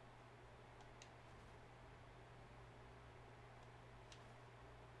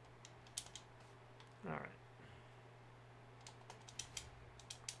 Alright.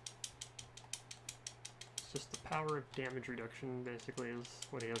 power of damage reduction basically is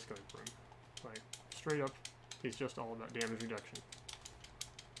what he has going for him. Like, straight up, he's just all about damage reduction.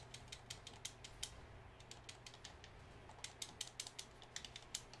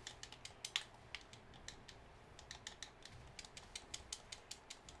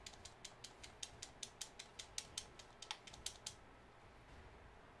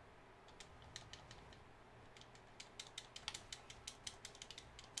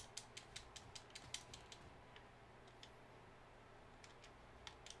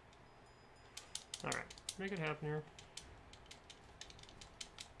 Alright, make it happen here.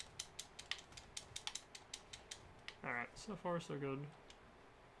 Alright, so far so good.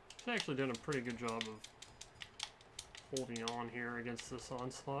 He's actually done a pretty good job of holding on here against this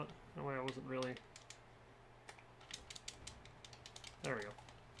onslaught. That way I wasn't really... There we go.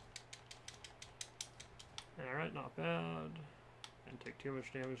 Alright, not bad. Didn't take too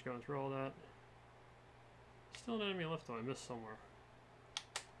much damage going through all that. Still an enemy left though, I missed somewhere.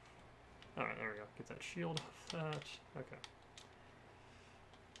 Alright, there we go. Get that shield off that. Okay.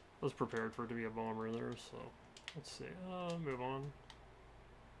 I was prepared for it to be a bomber there, so let's see. Move on.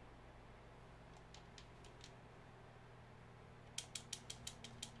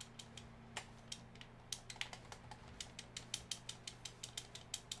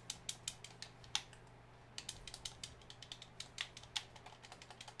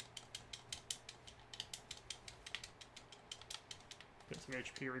 Get some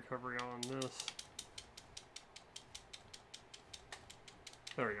HP recovery on this.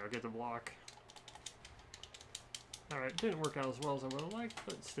 There we go, get the block. Alright, didn't work out as well as I would have liked,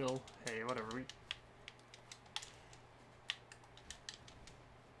 but still, hey, whatever.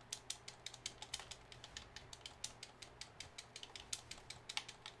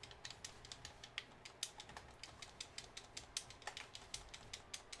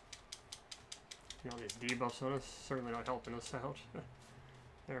 You know, these debuffs on us, certainly not helping us out.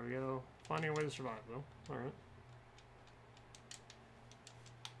 There we go. Finding a way to survive, though. Alright.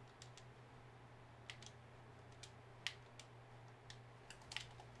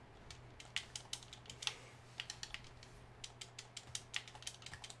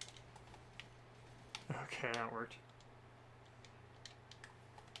 Okay, that worked.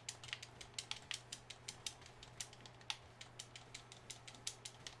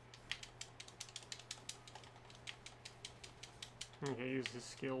 Okay, use his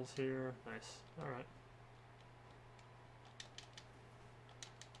skills here. Nice. Alright.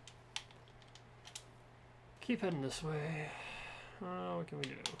 Keep heading this way. What can we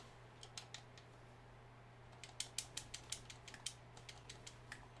do?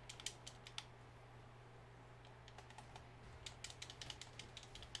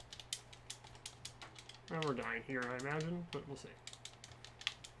 Well, we're dying here, I imagine, but we'll see.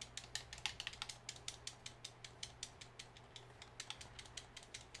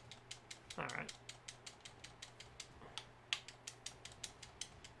 Alright.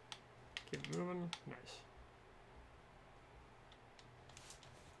 Keep moving. Nice.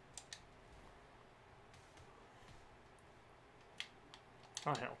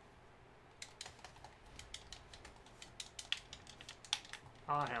 Oh, hell.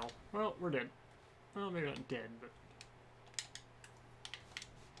 Ah, hell. Well, we're dead. Well, maybe not dead, but...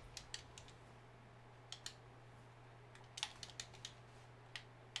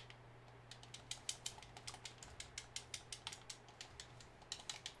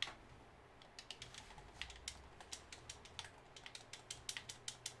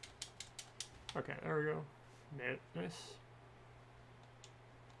 Okay, there we go. Made it. Nice.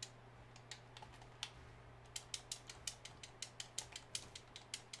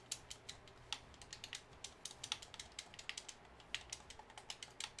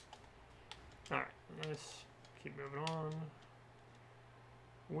 Alright, nice. Keep moving on.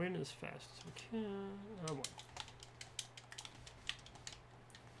 Win as fast as we can. Oh boy.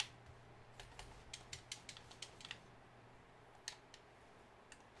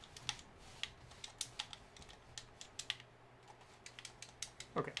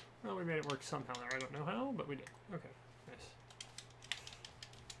 Okay, well, we made it work somehow there. I don't know how, but we did. Okay, nice.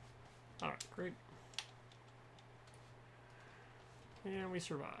 Alright, great. And we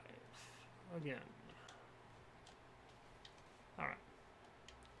survive. Again. Alright.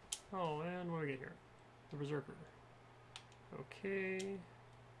 Oh, and what do we get here? The Berserker. Okay.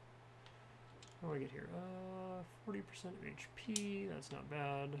 What do we get here? 40% of HP. That's not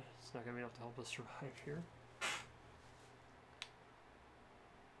bad. It's not going to be enough to help us survive here.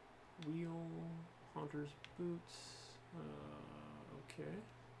 Wheel, Hunter's Boots, okay.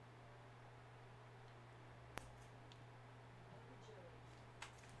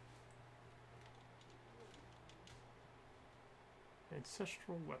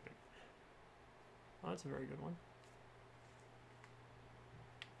 Ancestral weapon. Oh, that's a very good one.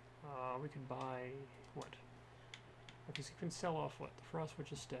 We could buy what? Because you can sell off what? The Frost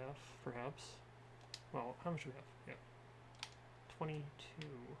Witch's staff, perhaps. Well, how much do we have? Yeah. 22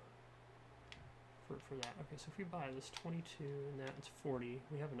 for that. Okay, so if we buy this 22 and that, it's 40.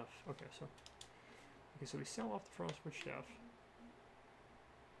 We have enough. Okay, so we sell off the Frost Witch staff.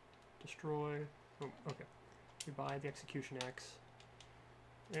 Destroy. Oh, okay. We buy the Execution Axe.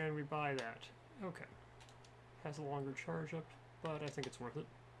 And we buy that. Okay. Has a longer charge up, but I think it's worth it.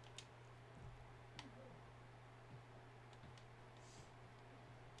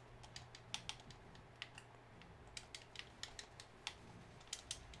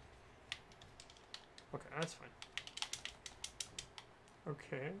 Okay, that's fine.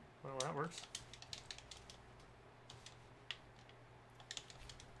 Okay, well that works.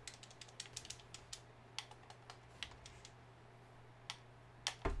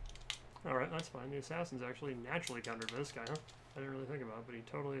 Alright, that's fine. The assassin's actually naturally countered by this guy, huh? I didn't really think about it, but he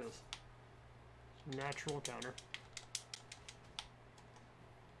totally is. Natural counter.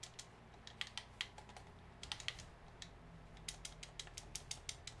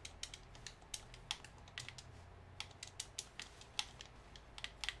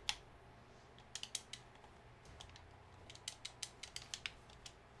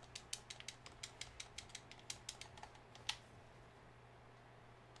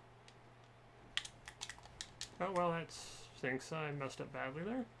 Oh, well, that stinks. I messed up badly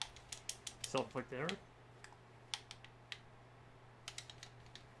there. Self-inflicted error.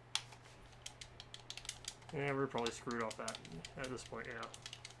 Yeah, we're probably screwed off that at this point, yeah.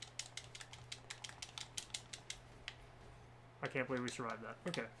 I can't believe we survived that.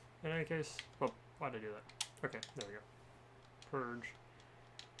 Okay. In any case, well, why'd I do that? Okay, there we go. Purge.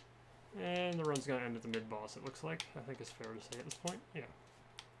 And the run's gonna end at the mid-boss, it looks like. I think it's fair to say at this point. Yeah.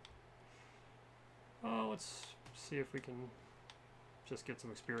 Let's see if we can just get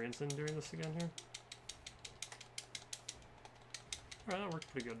some experience in doing this again here. Alright, that worked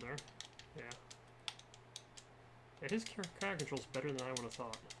pretty good there. Yeah. Yeah, his crowd control's better than I would have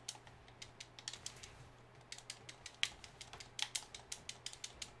thought.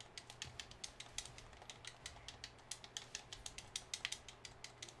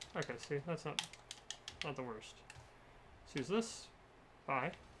 Okay, see, that's not the worst. Let's use this.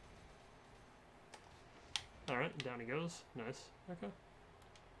 Bye. Alright, down he goes. Nice. Okay.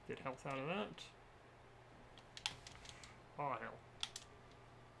 Get health out of that. Oh, hell.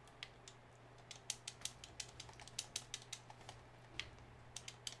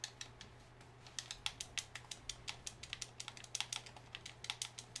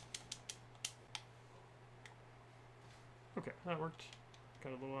 Okay, that worked.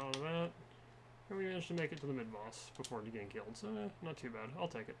 Got a little out of that. And we managed to make it to the mid-boss before getting killed, so not too bad. I'll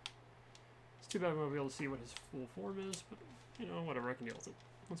take it. It's too bad we won't be able to see what his full form is, but, you know, whatever, I can deal with it.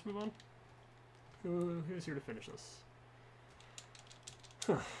 Let's move on. Who's here to finish this?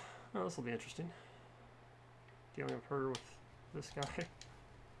 Oh, this will be interesting. Dealing with her with this guy.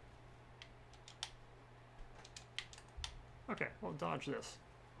 Okay, well, dodge this.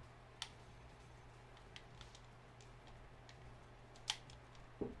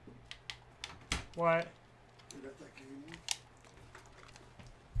 What? You got that game?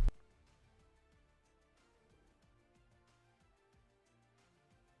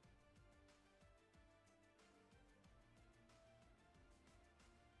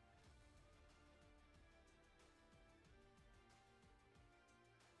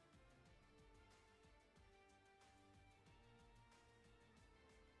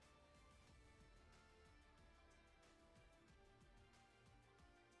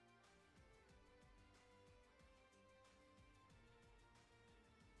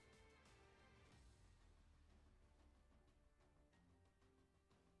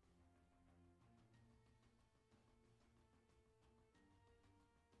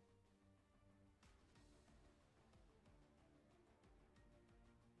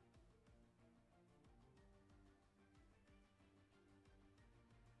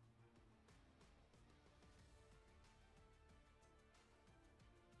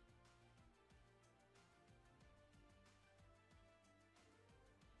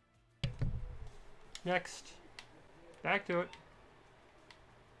 Next. Back to it.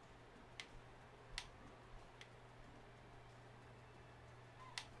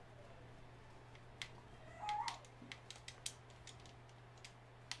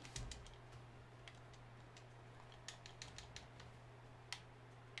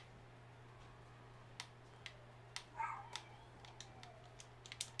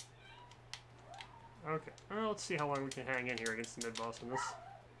 Okay, well, let's see how long we can hang in here against the mid-boss on this.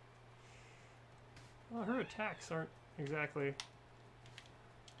 Well, her attacks aren't exactly,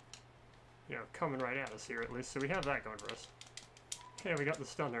 you know, coming right at us here at least, so we have that going for us. Okay, we got the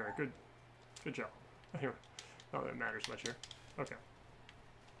stun there. Good job. Anyway, not that it matters much here. Okay.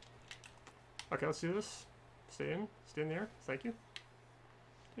 Okay, let's do this. Stay in there. Thank you.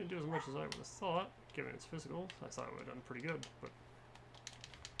 Didn't do as much as I would have thought, given its physical. I thought it would have done pretty good, but...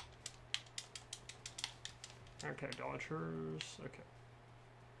 Okay, dodge hers. Okay.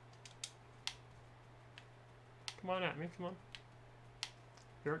 Come on at me, come on.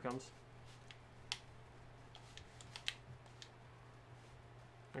 Here it comes.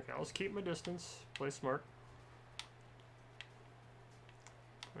 Okay, I'll just keep my distance. Play smart.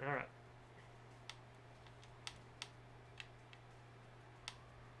 Alright.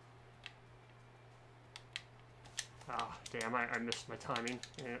 Ah, damn, I missed my timing.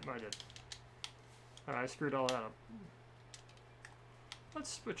 Yeah, I did. I screwed all that up.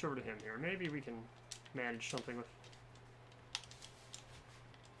 Let's switch over to him here. Maybe we can manage something with...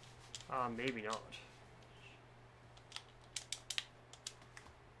 maybe not.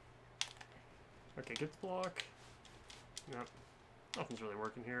 Okay, get the block. Nope. Nothing's really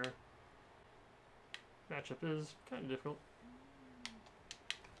working here. Matchup is kind of difficult.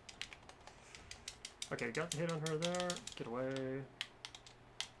 Okay, got the hit on her there. Get away.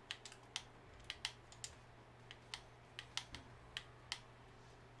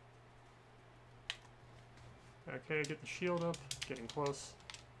 Okay, get the shield up. Getting close.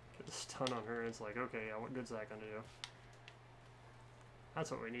 Get the stun on her. It's like, okay, yeah, what good's that gonna do?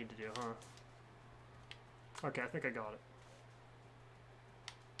 That's what we need to do, huh? Okay, I think I got it.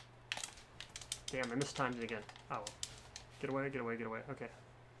 Damn, I mistimed it again. Oh well. Get away, get away, get away. Okay.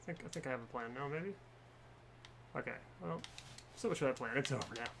 I think I have a plan now, maybe? Okay, well, so much for that plan. It's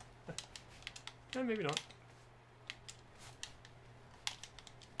over now. And maybe not.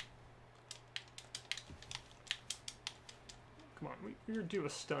 Come on, we're gonna do a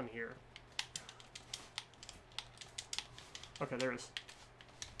stun here. Okay, there it is.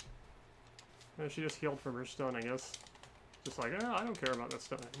 And she just healed from her stun, I guess. Just like, I don't care about that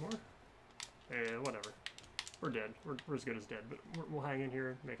stun anymore. Whatever. We're dead. We're as good as dead, but we'll hang in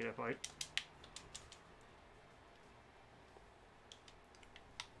here, make it a fight.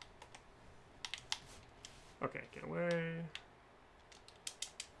 Okay, get away.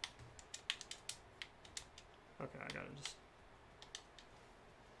 Okay, I gotta just...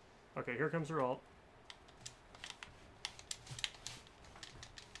 Okay, here comes her ult.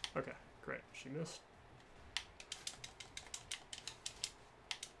 Okay, great. She missed.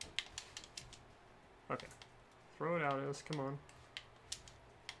 Okay. Throw it out at us, come on.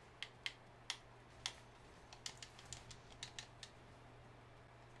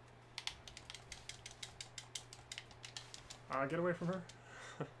 Get away from her.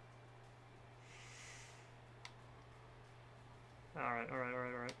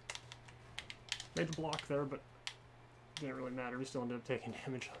 Alright. Made the block there, but didn't really matter. We still ended up taking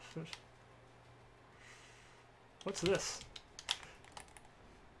damage off it. What's this?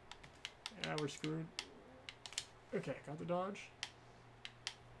 Yeah, we're screwed. Okay, got the dodge.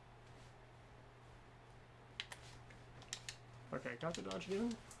 Okay, got the dodge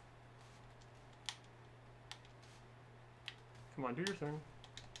again. Come on, do your thing.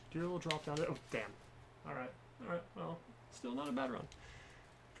 Do your little drop down there. Oh, damn. Alright, well, still not a bad run.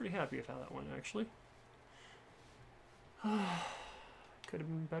 Pretty happy with how that went, actually. Could have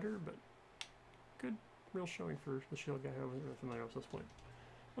been better, but good real showing for the shield guy over there familiar with this point.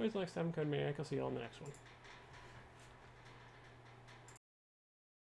 Always next time, Code Maniac. I'll see you all in the next one.